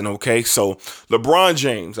horizon, okay? So LeBron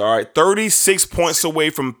James, all right, 36 points away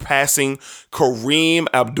from passing Kareem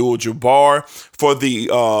Abdul-Jabbar for the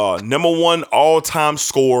number 1 all-time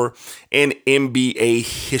scorer in NBA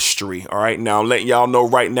history, all right? Now, I'm letting y'all know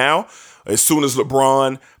right now, as soon as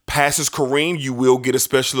LeBron passes Kareem, you will get a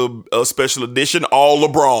special edition, all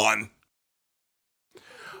LeBron.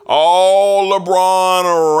 All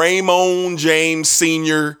LeBron, Raymond James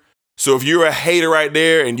Sr. So if you're a hater right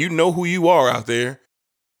there and you know who you are out there,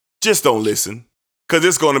 just don't listen, because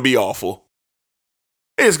it's going to be awful.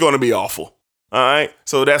 It's going to be awful. All right.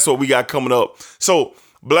 So that's what we got coming up. So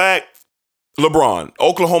Black, LeBron,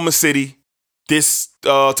 Oklahoma City, this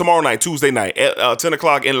tomorrow night, Tuesday night at 10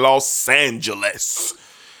 o'clock in Los Angeles.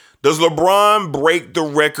 Does LeBron break the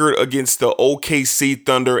record against the OKC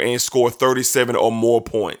Thunder and score 37 or more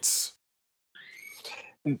points?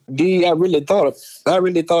 I really thought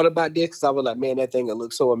about this because I was like, man, that thing will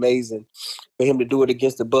look so amazing for him to do it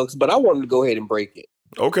against the Bucks. But I wanted to go ahead and break it.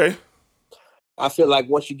 Okay. I feel like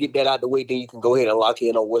once you get that out of the way, then you can go ahead and lock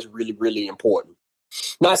in on what's really, really important.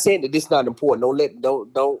 Not saying that this is not important.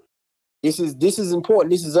 Don't. This is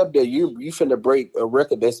important. This is up there. You finna break a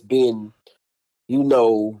record that's been,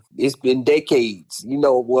 it's been decades.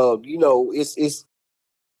 It's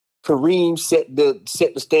Kareem set the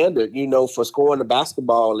standard, for scoring the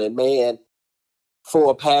basketball, and man,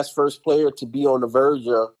 for a past first player to be on the verge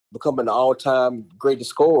of becoming the all-time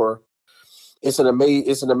greatest scorer, it's an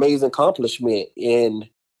amazing accomplishment. And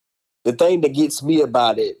the thing that gets me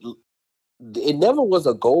about it never was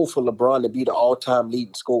a goal for LeBron to be the all-time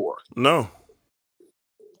leading scorer. No,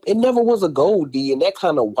 it never was a goal, D, and that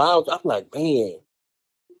kind of wild. I'm like, man,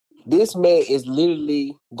 this man is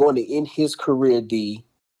literally going to end his career, D,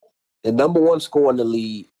 the number 1 scorer in the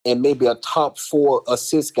league, and maybe a top 4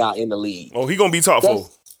 assist guy in the league. Oh, he gonna be top 4.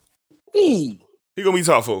 He gonna be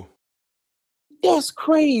top 4. That's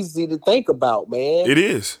crazy to think about, man. It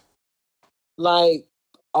is. Like,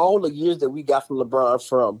 all the years that we got from LeBron,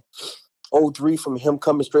 from 03, from him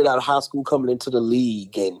coming straight out of high school, coming into the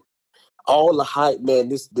league, and all the hype, man.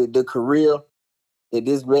 The career that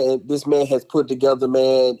this man has put together,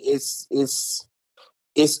 man. It's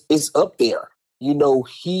up there.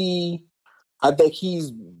 I think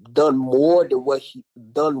he's done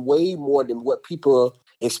way more than what people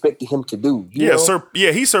expected him to do.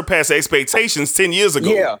 He surpassed expectations 10 years ago.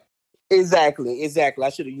 Yeah, exactly. I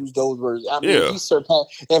should have used those words. He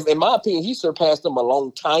surpassed, in my opinion, he surpassed them a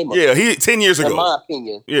long time ago. Yeah, 10 years ago. In my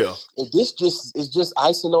opinion. Yeah. And this is just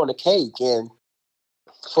icing on the cake. And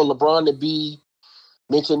for LeBron to be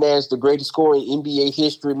mentioned as the greatest scorer in NBA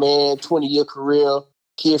history, man, 20-year career,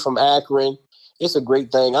 kid from Akron, it's a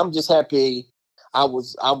great thing. I'm just happy. I'm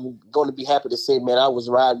going to be happy to say, man, I was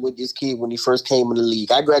riding with this kid when he first came in the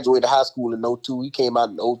league. I graduated high school in 02. He came out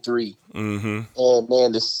in 03. Mm-hmm. And,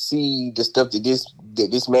 man, to see the stuff that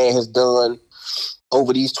this man has done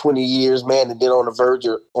over these 20 years, man, and then on the verge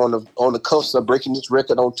of, on the cusp of breaking this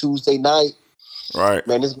record on Tuesday night, right?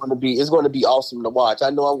 Man, it's going to be awesome to watch. I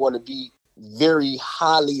know I'm going to be very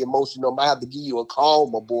highly emotional. I might have to give you a call,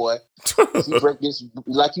 my boy. He break this,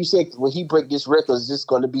 like you said, when he break this record, there's just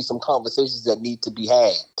going to be some conversations that need to be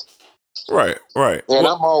had. Right. And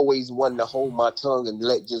I'm always one to hold my tongue and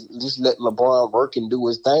just let LeBron work and do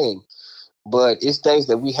his thing. But it's things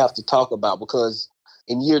that we have to talk about because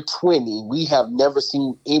in year 20, we have never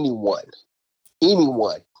seen anyone.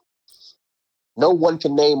 No one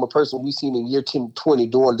can name a person we've seen in year 20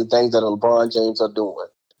 doing the things that LeBron James are doing.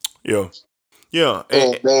 Yeah.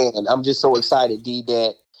 And man, I'm just so excited, D,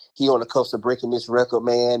 that he on the cusp of breaking this record,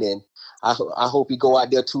 man. And I hope he go out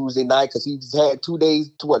there Tuesday night because he's had 2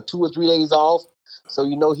 or 3 days off. So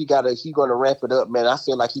he gonna ramp it up, man. I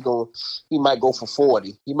feel like he might go for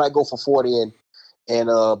 40. He might go for 40 and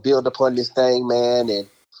build upon this thing, man. And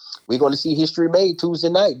we're gonna see history made Tuesday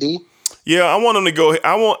night, D. Yeah, I want him to go.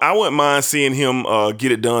 I wouldn't mind seeing him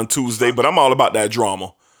get it done Tuesday, but I'm all about that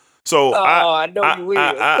drama. So I know you will.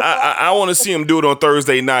 I want to see him do it on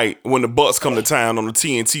Thursday night when the Bucks come to town on the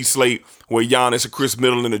TNT slate where Giannis and Chris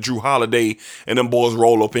Middleton and Drew Holiday and them boys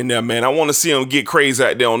roll up in there, man. I want to see him get crazy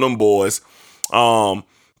out there on them boys. But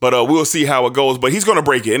we'll see how it goes. But he's going to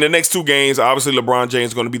break it. In the next 2 games, obviously LeBron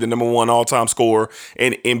James is going to be the #1 all-time scorer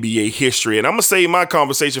in NBA history. And I'm going to save my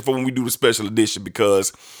conversation for when we do the special edition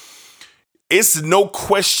because it's no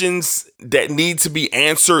questions that need to be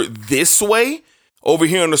answered this way over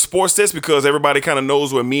here on the Sports Desk because everybody kind of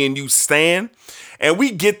knows where me and you stand. And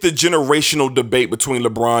we get the generational debate between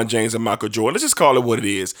LeBron James and Michael Jordan. Let's just call it what it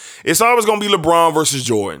is. It's always going to be LeBron versus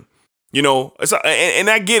Jordan. You know, and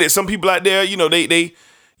I get it. Some people out there, you know, they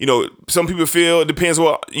some people feel it depends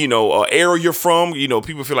what, era you're from. You know,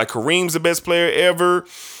 people feel like Kareem's the best player ever.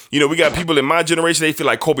 You know, we got people in my generation, they feel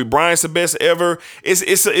like Kobe Bryant's the best ever.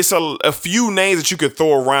 It's a few names that you could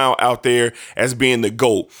throw around out there as being the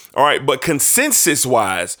GOAT. All right. But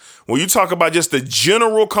consensus-wise, when you talk about just the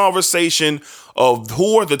general conversation of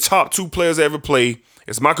who are the top 2 players that ever play,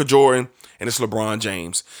 it's Michael Jordan and it's LeBron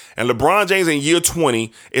James. And LeBron James in year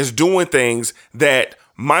 20 is doing things that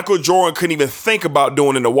Michael Jordan couldn't even think about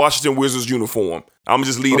doing in the Washington Wizards uniform. I'm going to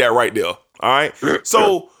just leave that right there. All right.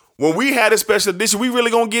 So when we had a special edition, we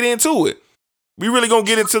really going to get into it. We really going to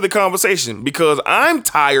get into the conversation because I'm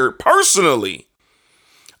tired personally.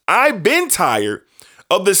 I've been tired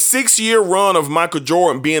of the 6-year run of Michael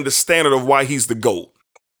Jordan being the standard of why he's the GOAT.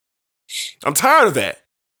 I'm tired of that.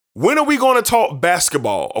 When are we going to talk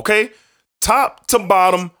basketball? Okay. Top to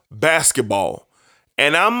bottom basketball.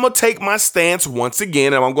 And I'm going to take my stance once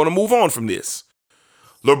again, and I'm going to move on from this.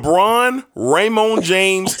 LeBron Raymond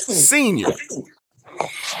James Sr.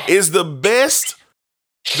 is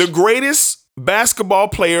the greatest basketball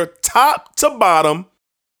player, top to bottom,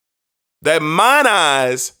 that mine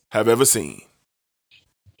eyes have ever seen.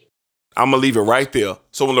 I'm going to leave it right there.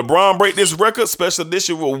 So when LeBron break this record, special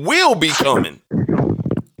edition will be coming.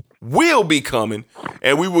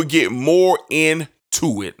 And we will get more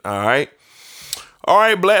into it, all right? All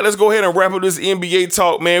right, Black, let's go ahead and wrap up this NBA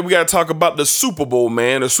talk, man. We got to talk about the Super Bowl,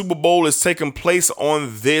 man. The Super Bowl is taking place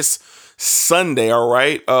on this Sunday, all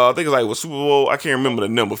right? I think it's like Super Bowl, I can't remember the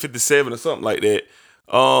number, 57 or something like that.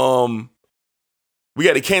 We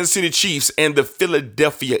got the Kansas City Chiefs and the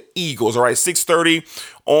Philadelphia Eagles, all right? 6:30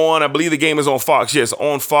 on, I believe the game is on Fox. Yes,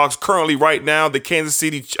 on Fox. Currently, right now, the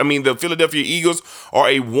Philadelphia Eagles are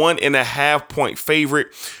a 1.5 point favorite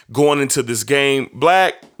going into this game.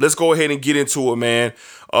 Black, let's go ahead and get into it, man.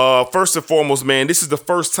 First and foremost, man, this is the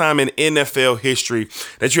first time in NFL history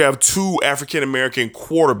that you have 2 African-American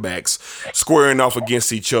quarterbacks squaring off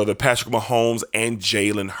against each other, Patrick Mahomes and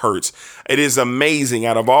Jalen Hurts. It is amazing.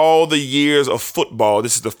 Out of all the years of football,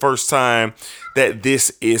 this is the first time that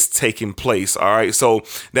this is taking place. All right. So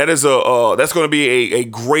that is that's going to be a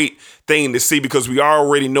great thing to see because we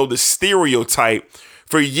already know the stereotype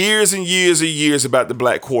for years and years and years about the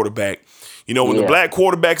black quarterback. You know, when the black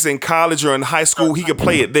quarterback's in college or in high school, he can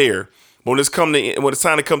play it there. But when it's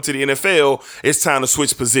time to come to the NFL, it's time to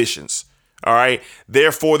switch positions. All right.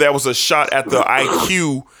 Therefore, that was a shot at the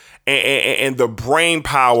IQ and the brain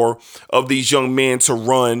power of these young men to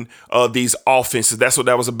run these offenses. That's what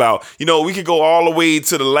that was about. You know, we could go all the way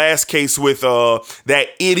to the last case with that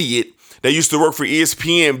idiot that used to work for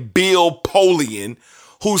ESPN, Bill Polian,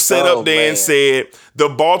 who sat up there and said the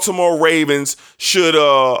Baltimore Ravens should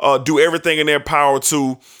do everything in their power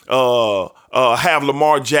to have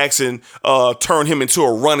Lamar Jackson turn him into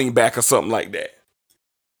a running back or something like that.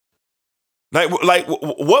 Like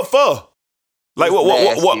what for? Like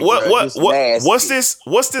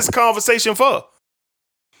what's this conversation for?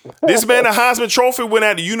 This man, the Heisman Trophy, went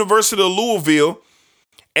at the University of Louisville,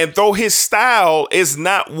 and though his style is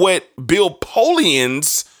not what Bill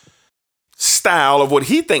Polian's style of what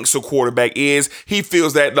he thinks a quarterback is. He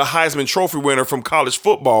feels that the Heisman Trophy winner from college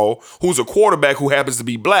football, who's a quarterback who happens to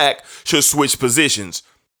be black, should switch positions.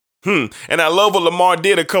 And I love what Lamar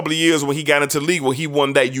did a couple of years when he got into the league, when he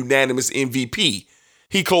won that unanimous MVP.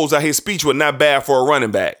 He closed out his speech with not bad for a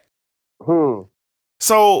running back.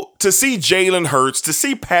 So to see Jalen Hurts, to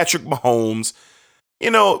see Patrick Mahomes,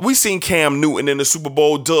 we've seen Cam Newton in the Super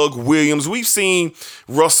Bowl, Doug Williams. We've seen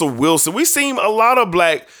Russell Wilson. We've seen a lot of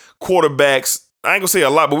black quarterbacks. I ain't gonna say a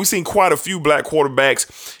lot, but we've seen quite a few black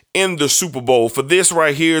quarterbacks in the Super Bowl. For this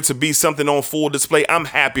right here to be something on full display, I'm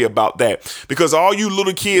happy about that. Because all you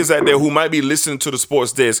little kids out there who might be listening to the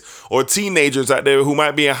Sports Desk, or teenagers out there who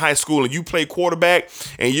might be in high school and you play quarterback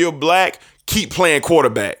and you're black, keep playing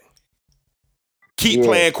quarterback. Keep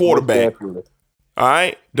playing quarterback. Definitely. All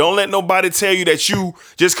right? Don't let nobody tell you that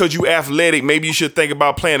just because you athletic, maybe you should think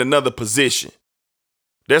about playing another position.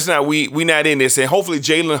 That's not, we not in this. And hopefully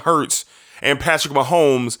Jalen Hurts and Patrick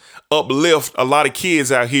Mahomes uplift a lot of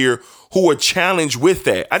kids out here who are challenged with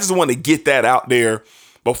that. I just want to get that out there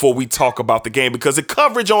before we talk about the game, because the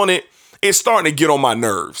coverage on it is starting to get on my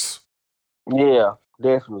nerves. Yeah,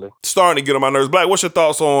 definitely. Starting to get on my nerves. Black, what's your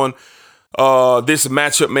thoughts on this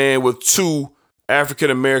matchup, man, with two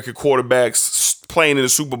African-American quarterbacks playing in the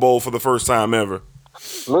Super Bowl for the first time ever?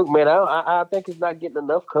 Look, man, I think it's not getting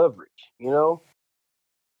enough coverage,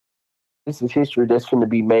 This is history that's going to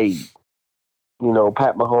be made.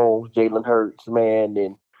 Pat Mahomes, Jalen Hurts, man,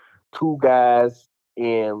 and two guys,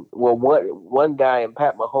 and one guy and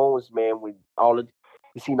Pat Mahomes, man, with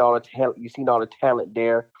you seen all the talent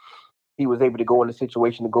there. He was able to go in a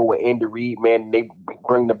situation to go with Andy Reid, man, and they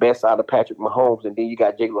bring the best out of Patrick Mahomes, and then you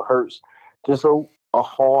got Jalen Hurts, just a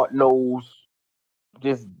hard-nosed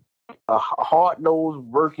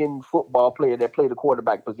working football player that played the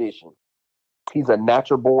quarterback position. He's a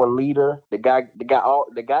natural born leader. The guy got all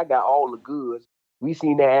the goods. We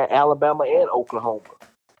seen that at Alabama and Oklahoma.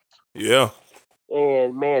 Yeah.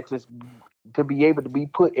 And man, just to be able to be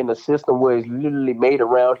put in a system where it's literally made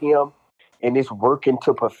around him and it's working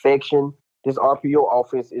to perfection. This RPO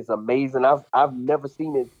offense is amazing. I've never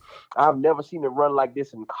seen it. I've never seen it run like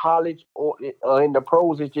this in college or in the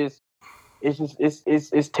pros. It's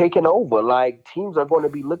taking over. Like, teams are going to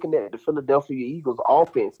be looking at the Philadelphia Eagles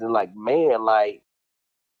offense and like, man, like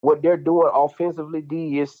what they're doing offensively,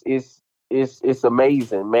 D, is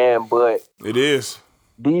amazing, man. But it is.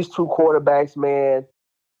 These two quarterbacks, man,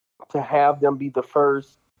 to have them be the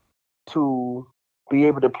first to be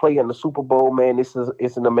able to play in the Super Bowl, man, it's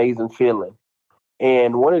an amazing feeling.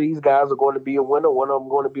 And one of these guys are going to be a winner, one of them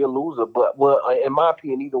going to be a loser. But in my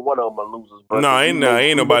opinion, either one of them are losers. Bro. No,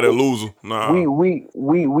 ain't nobody a loser. Nah.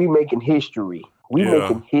 We making history.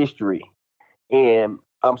 Making history. And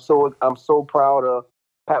I'm so proud of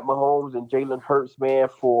Pat Mahomes and Jalen Hurts, man,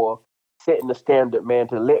 for setting the standard, man,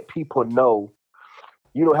 to let people know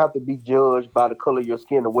you don't have to be judged by the color of your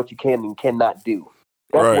skin or what you can and cannot do.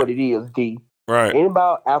 That's what it is, D. Right. Ain't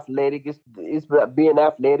about athletic. It's about being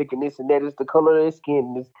athletic and this and that. It's the color of their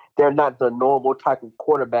skin. They're not the normal type of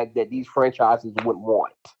quarterback that these franchises would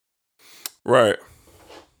want. Right.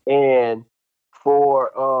 And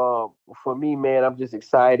for me, man, I'm just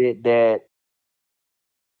excited that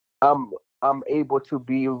I'm able to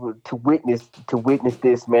be able to witness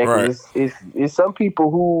this, man. Right. It's some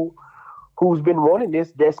people who's been wanting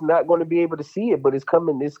this that's not going to be able to see it, but it's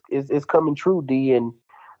coming. It's coming true, D. And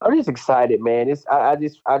I'm just excited, man. I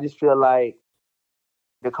just feel like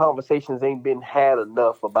the conversations ain't been had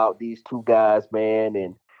enough about these two guys, man.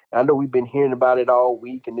 And I know we've been hearing about it all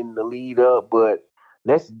week and in the lead up, but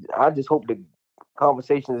I just hope the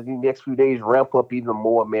conversations in the next few days ramp up even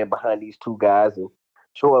more, man, behind these two guys and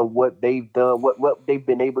showing what they've done, what they've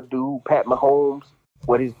been able to do. Pat Mahomes,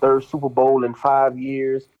 his third Super Bowl in 5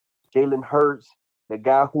 years. Jalen Hurts, the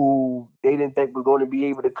guy who they didn't think was going to be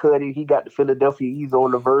able to cut it. He got the Philadelphia Eagles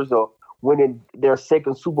on the verge of winning their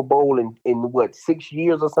second Super Bowl in 6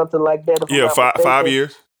 years or something like that? Yeah, 5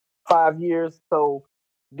 years. 5 years. So,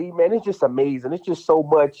 D, man, it's just amazing. It's just so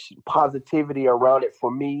much positivity around it for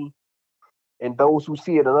me. And those who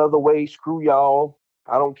see it another way, screw y'all.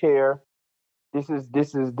 I don't care. This is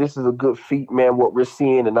a good feat, man, what we're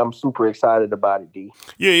seeing, and I'm super excited about it, D.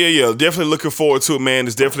 Yeah. Definitely looking forward to it, man.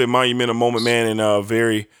 It's definitely a monumental moment, man, and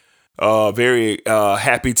very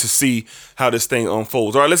happy to see how this thing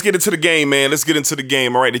unfolds. All right, let's get into the game, man. Let's get into the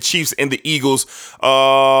game. All right, the Chiefs and the Eagles, two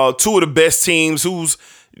of the best teams.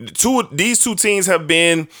 These two teams have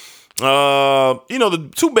been, the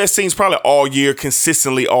two best teams probably all year,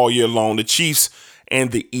 consistently all year long. The Chiefs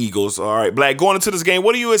and the Eagles. All right, Black, going into this game,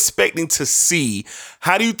 what are you expecting to see?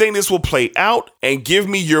 How do you think this will play out? And give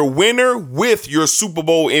me your winner with your Super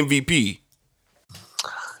Bowl MVP.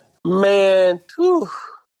 Man, whew.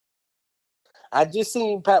 I just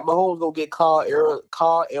seen Pat Mahomes go get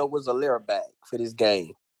Carl Edwards-Helaire back for this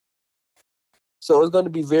game. So it's going to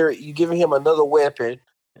be you giving him another weapon,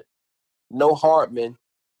 no Hartman,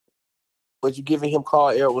 but you're giving him Carl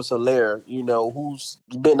Edwards-Helaire, who's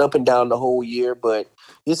been up and down the whole year, but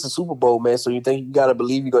it's a Super Bowl, man, so you think you got to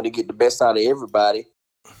believe you're going to get the best out of everybody,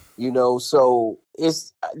 so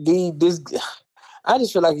it's this. I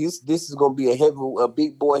just feel like this is going to be a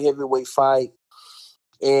big boy heavyweight fight,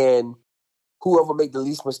 and whoever make the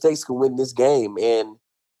least mistakes can win this game. And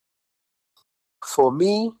for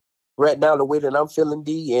me, right now, the way that I'm feeling,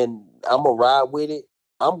 D, and I'm going to ride with it,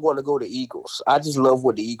 I'm going to go to Eagles. I just love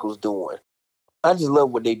what the Eagles doing. I just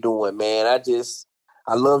love what they're doing, man. I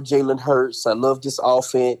love Jalen Hurts. I love this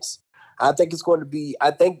offense. I think it's going to be,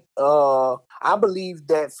 I believe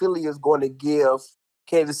that Philly is going to give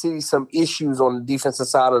Kansas City some issues on the defensive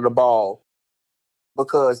side of the ball.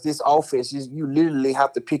 Because this offense, you literally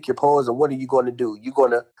have to pick your poison. What are you going to do?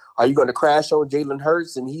 Are you going to crash on Jalen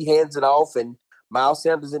Hurts and he hands it off and Miles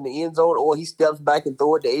Sanders in the end zone, or he steps back and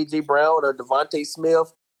throw it to AJ Brown or Devontae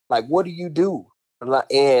Smith? Like, what do you do?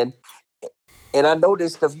 And I know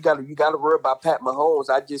this stuff. You got to worry about Pat Mahomes.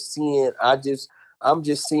 I'm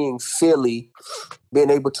just seeing Philly being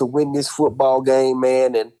able to win this football game,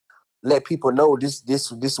 man, and let people know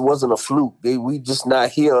this wasn't a fluke. We just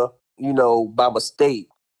not here, by mistake.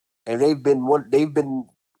 And they've been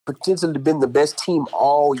potentially the best team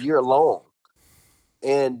all year long.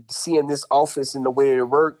 And seeing this offense in the way it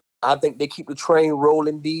work, I think they keep the train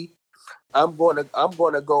rolling, D. I'm gonna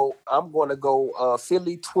go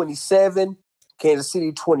Philly 27, Kansas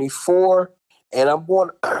City 24, and I'm going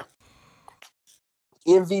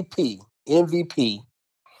MVP.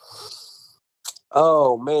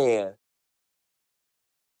 Oh man.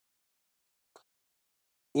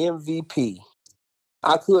 MVP.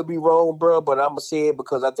 I could be wrong, bro, but I'm going to say it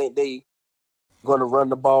because I think they going to run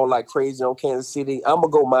the ball like crazy on Kansas City. I'm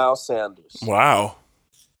going to go Miles Sanders. Wow.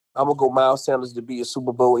 I'm going to go Miles Sanders to be a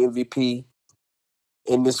Super Bowl MVP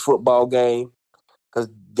in this football game because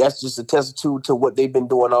that's just a testament to what they've been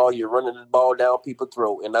doing all year, running the ball down people's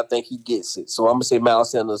throat, and I think he gets it. So I'm going to say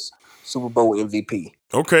Miles Sanders, Super Bowl MVP.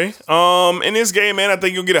 Okay. In this game, man, I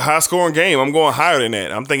think you'll get a high-scoring game. I'm going higher than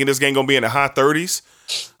that. I'm thinking this game going to be in the high 30s.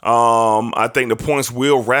 I think the points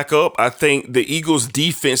will rack up. I think the Eagles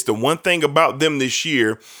defense, the one thing about them this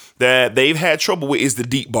year that they've had trouble with is the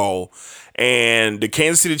deep ball. And the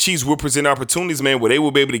Kansas City Chiefs will present opportunities, man, where they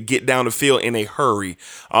will be able to get down the field in a hurry.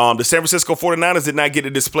 The San Francisco 49ers did not get to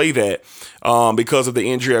display that because of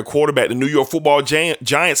the injury at quarterback. The New York Football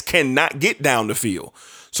Giants cannot get down the field.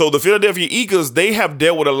 So the Philadelphia Eagles, they have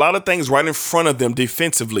dealt with a lot of things right in front of them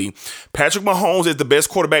defensively. Patrick Mahomes is the best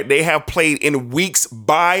quarterback they have played in weeks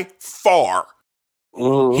by far.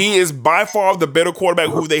 Mm-hmm. He is by far the better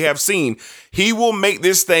quarterback who they have seen. He will make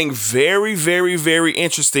this thing very, very, very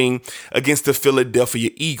interesting against the Philadelphia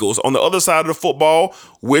Eagles. On the other side of the football,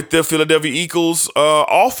 with the Philadelphia Eagles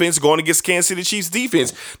offense going against Kansas City Chiefs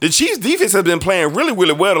defense. The Chiefs defense has been playing really,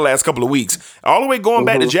 really well the last couple of weeks. All the way going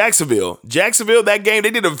back to Jacksonville. That game,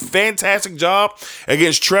 they did a fantastic job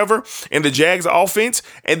against Trevor and the Jags offense.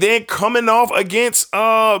 And then coming off against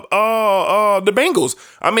the Bengals.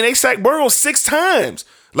 I mean, they sacked Burrow 6 times.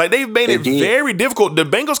 Like, they've made it very difficult. The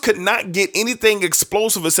Bengals could not get anything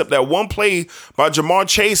explosive except that one play by Jamar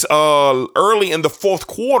Chase early in the fourth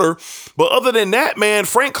quarter. But other than that, man,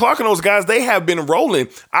 Frank Clark and those guys, they have been rolling.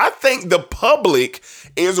 I think the public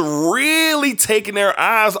is really taking their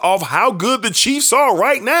eyes off how good the Chiefs are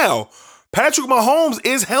right now. Patrick Mahomes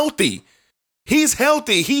is healthy. He's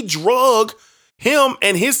healthy. He drug him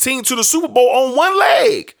and his team to the Super Bowl on one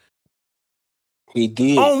leg. He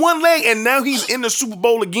did. On one leg, and now he's in the Super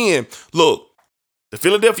Bowl again. Look, the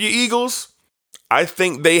Philadelphia Eagles, I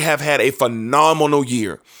think they have had a phenomenal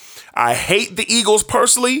year. I hate the Eagles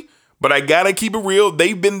personally, but I got to keep it real.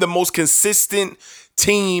 They've been the most consistent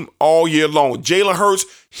team all year long. Jalen Hurts,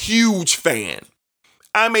 huge fan.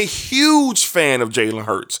 I'm a huge fan of Jalen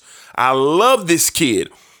Hurts. I love this kid.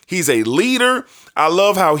 He's a leader. I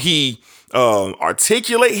love how he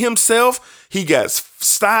articulate himself. He got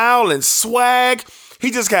style and swag.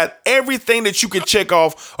 He just got everything that you can check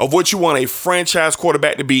off of what you want a franchise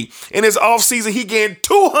quarterback to be. In his offseason, he gained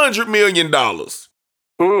 $200 million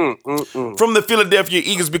from the Philadelphia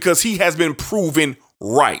Eagles because he has been proven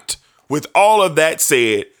right. With all of that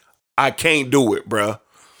said, I can't do it, bruh.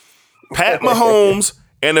 Pat Mahomes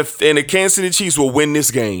and the Kansas City Chiefs will win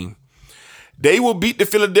this game. They will beat the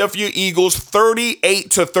Philadelphia Eagles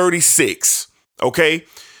 38-36. Okay?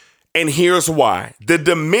 And here's why. The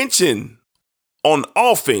dimension on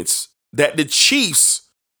offense that the Chiefs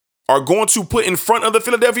are going to put in front of the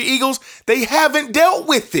Philadelphia Eagles, they haven't dealt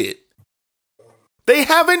with it. They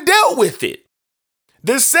haven't dealt with it.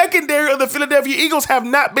 The secondary of the Philadelphia Eagles have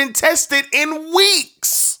not been tested in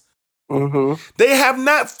weeks. Mm-hmm. They have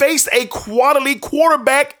not faced a quality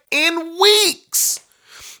quarterback in weeks.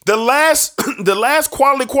 The last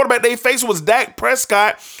quality quarterback they faced was Dak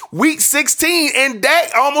Prescott, week 16, and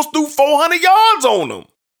Dak almost threw 400 yards on them.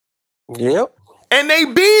 Yep. And they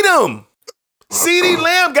beat him. CeeDee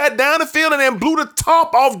Lamb got down the field and then blew the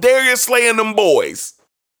top off Darius Slay and them boys.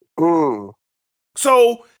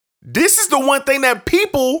 So this is the one thing that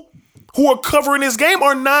people who are covering this game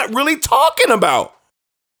are not really talking about.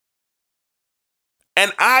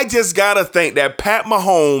 And I just got to think that Pat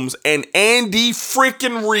Mahomes and Andy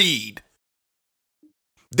freaking Reid,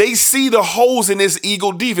 they see the holes in this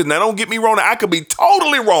Eagle defense. Now, don't get me wrong. I could be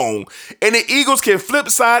totally wrong. And the Eagles can flip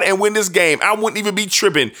side and win this game. I wouldn't even be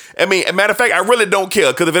tripping. I mean, as a matter of fact, I really don't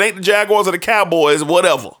care. Because if it ain't the Jaguars or the Cowboys,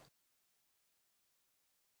 whatever.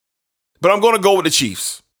 But I'm going to go with the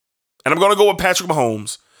Chiefs. And I'm going to go with Patrick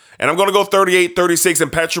Mahomes. And I'm going to go 38-36,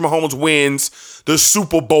 and Patrick Mahomes wins the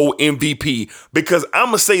Super Bowl MVP. Because I'm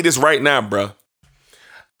going to say this right now, bro.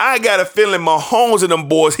 I got a feeling Mahomes and them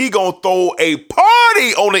boys, he going to throw a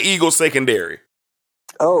party on the Eagles secondary.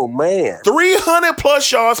 Oh, man.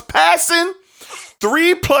 300-plus yards passing,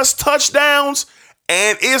 3+ touchdowns,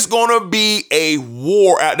 and it's going to be a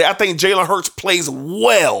war out there. I think Jalen Hurts plays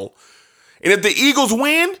well. And if the Eagles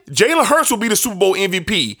win, Jalen Hurts will be the Super Bowl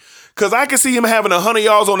MVP. Because I can see him having 100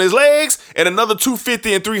 yards on his legs and another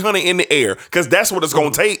 250 and 300 in the air. Because that's what it's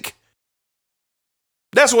going to take.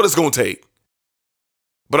 That's what it's going to take.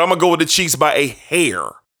 But I'm going to go with the Chiefs by a hair.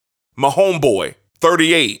 My homeboy,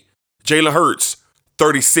 38. Jalen Hurts,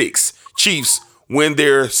 36. Chiefs win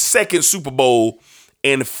their second Super Bowl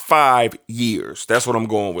in 5 years. That's what I'm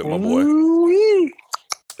going with, my boy. Ooh-wee.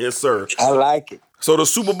 Yes, sir. I like it. So the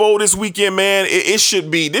Super Bowl this weekend, man, it should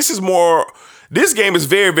be. This game is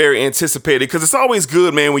very, very anticipated because it's always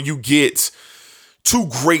good, man, when you get two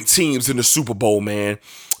great teams in the Super Bowl, man.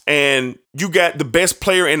 And you got the best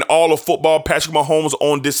player in all of football, Patrick Mahomes,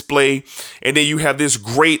 on display. And then you have this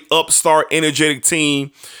great upstart, energetic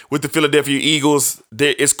team with the Philadelphia Eagles.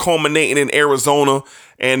 It's culminating in Arizona.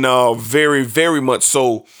 And very, very much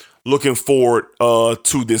so looking forward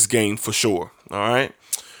to this game for sure. All right.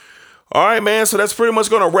 All right, man. So that's pretty much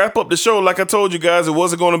going to wrap up the show. Like I told you guys, it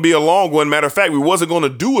wasn't going to be a long one. Matter of fact, we wasn't going to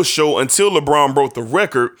do a show until LeBron broke the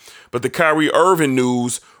record. But the Kyrie Irving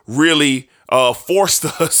news really forced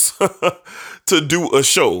us to do a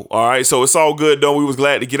show. All right. So it's all good, though. We was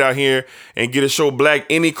glad to get out here and get a show black.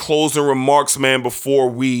 Any closing remarks, man, before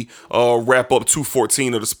we wrap up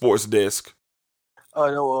 214 of the Sports Desk?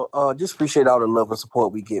 Just appreciate all the love and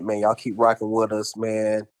support we get, man. Y'all keep rocking with us,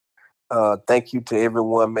 man. Thank you to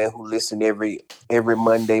everyone, man, who listen every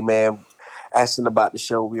Monday, man, asking about the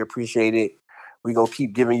show. We appreciate it. We're going to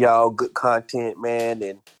keep giving y'all good content, man,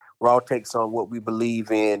 and raw takes on what we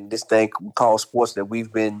believe in. This thing called sports that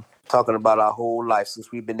we've been talking about our whole life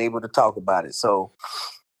since we've been able to talk about it. So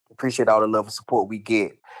appreciate all the love and support we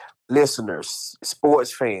get. Listeners,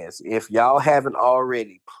 sports fans, if y'all haven't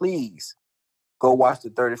already, please go watch the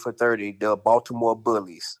 30 for 30, the Baltimore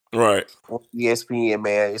Bullies. Right. On ESPN,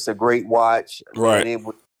 man. It's a great watch. Right. And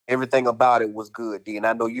everything about it was good, D. And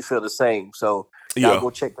I know you feel the same. So y'all go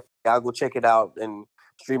check it out and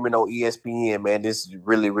stream it on ESPN, man. This is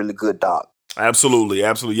really, really good, doc. Absolutely.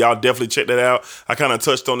 Absolutely. Y'all definitely check that out. I kind of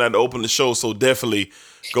touched on that to open the show. So definitely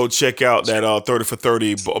go check out that 30 for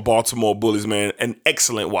 30 Baltimore Bullies, man. An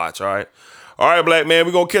excellent watch. All right. All right, Black man.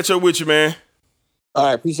 We're going to catch up with you, man. All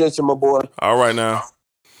right, appreciate you, my boy. All right, now.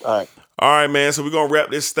 All right. All right, man. So we're gonna wrap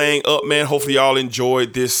this thing up, man. Hopefully, y'all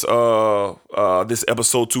enjoyed this this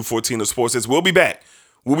episode 214 of Sports Desk. We'll be back.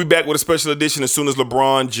 We'll be back with a special edition as soon as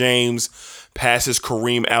LeBron James passes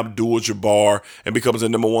Kareem Abdul-Jabbar and becomes the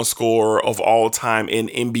number one scorer of all time in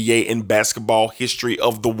NBA and basketball history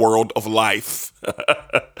of the world of life.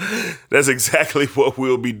 That's exactly what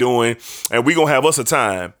we'll be doing, and we're gonna have us a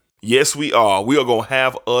time. Yes, we are. We are going to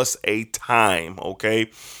have us a time,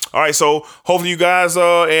 okay? All right, so hopefully you guys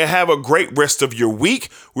have a great rest of your week.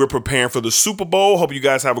 We're preparing for the Super Bowl. Hope you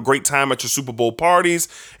guys have a great time at your Super Bowl parties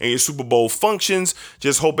and your Super Bowl functions.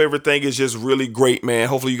 Just hope everything is just really great, man.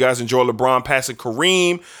 Hopefully you guys enjoy LeBron passing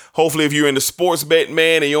Kareem. Hopefully if you're in the sports bet,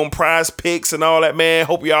 man, and you're on Prize Picks and all that, man,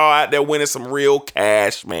 hope y'all out there winning some real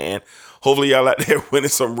cash, man. Hopefully y'all out there winning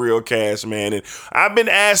some real cash, man. And I've been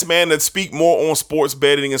asked, man, to speak more on sports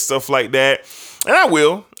betting and stuff like that. And I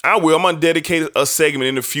will. I'm going to dedicate a segment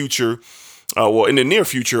in the future in the near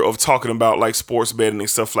future of talking about like sports betting and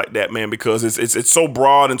stuff like that, man, because it's so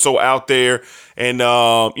broad and so out there. And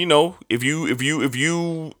you know, if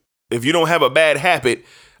you don't have a bad habit,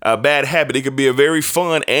 it could be a very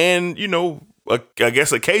fun and, you know, I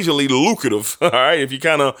guess occasionally lucrative. All right, if you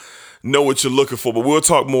kind of know what you're looking for. But we'll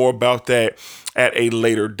talk more about that at a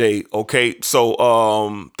later date. Okay,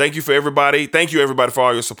 so thank you everybody for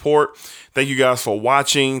all your support. Thank you guys for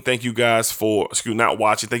watching. Thank you guys for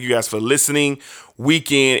Thank you guys for listening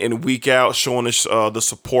week in and week out, showing us the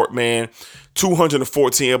support, man.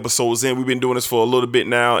 214 episodes in. We've been doing this for a little bit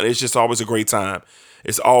now, and it's just always a great time.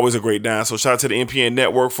 It's always a great time. So shout out to the NPN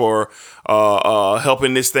Network for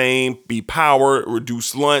helping this thing be powered,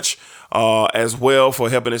 reduce lunch as well, for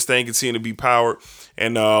helping this thing continue to be powered.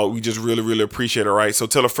 And we just really, really appreciate it, right? So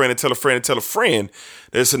tell a friend and tell a friend and tell a friend.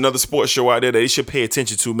 There's another sports show out there that they should pay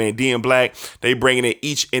attention to, man. D and Black, they bringing it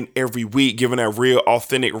each and every week, giving that real,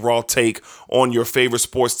 authentic, raw take on your favorite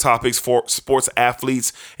sports topics for sports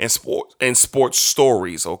athletes and sports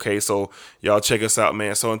stories, okay? So y'all check us out,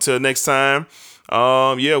 man. So until next time,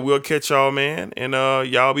 yeah, we'll catch y'all, man. And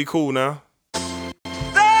y'all be cool now.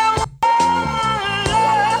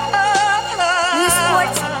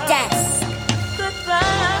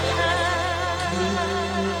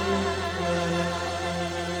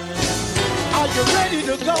 Are you ready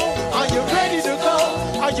to go? Are you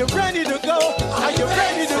ready to go?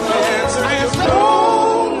 No.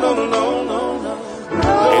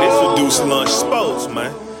 Hey, this reduced lunch sports,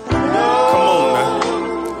 man. Come on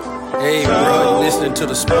now. Hey, bro, you listening to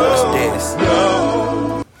the Sports Desk.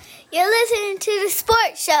 You're listening to the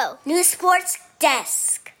Sports Show. New Sports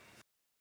Desk.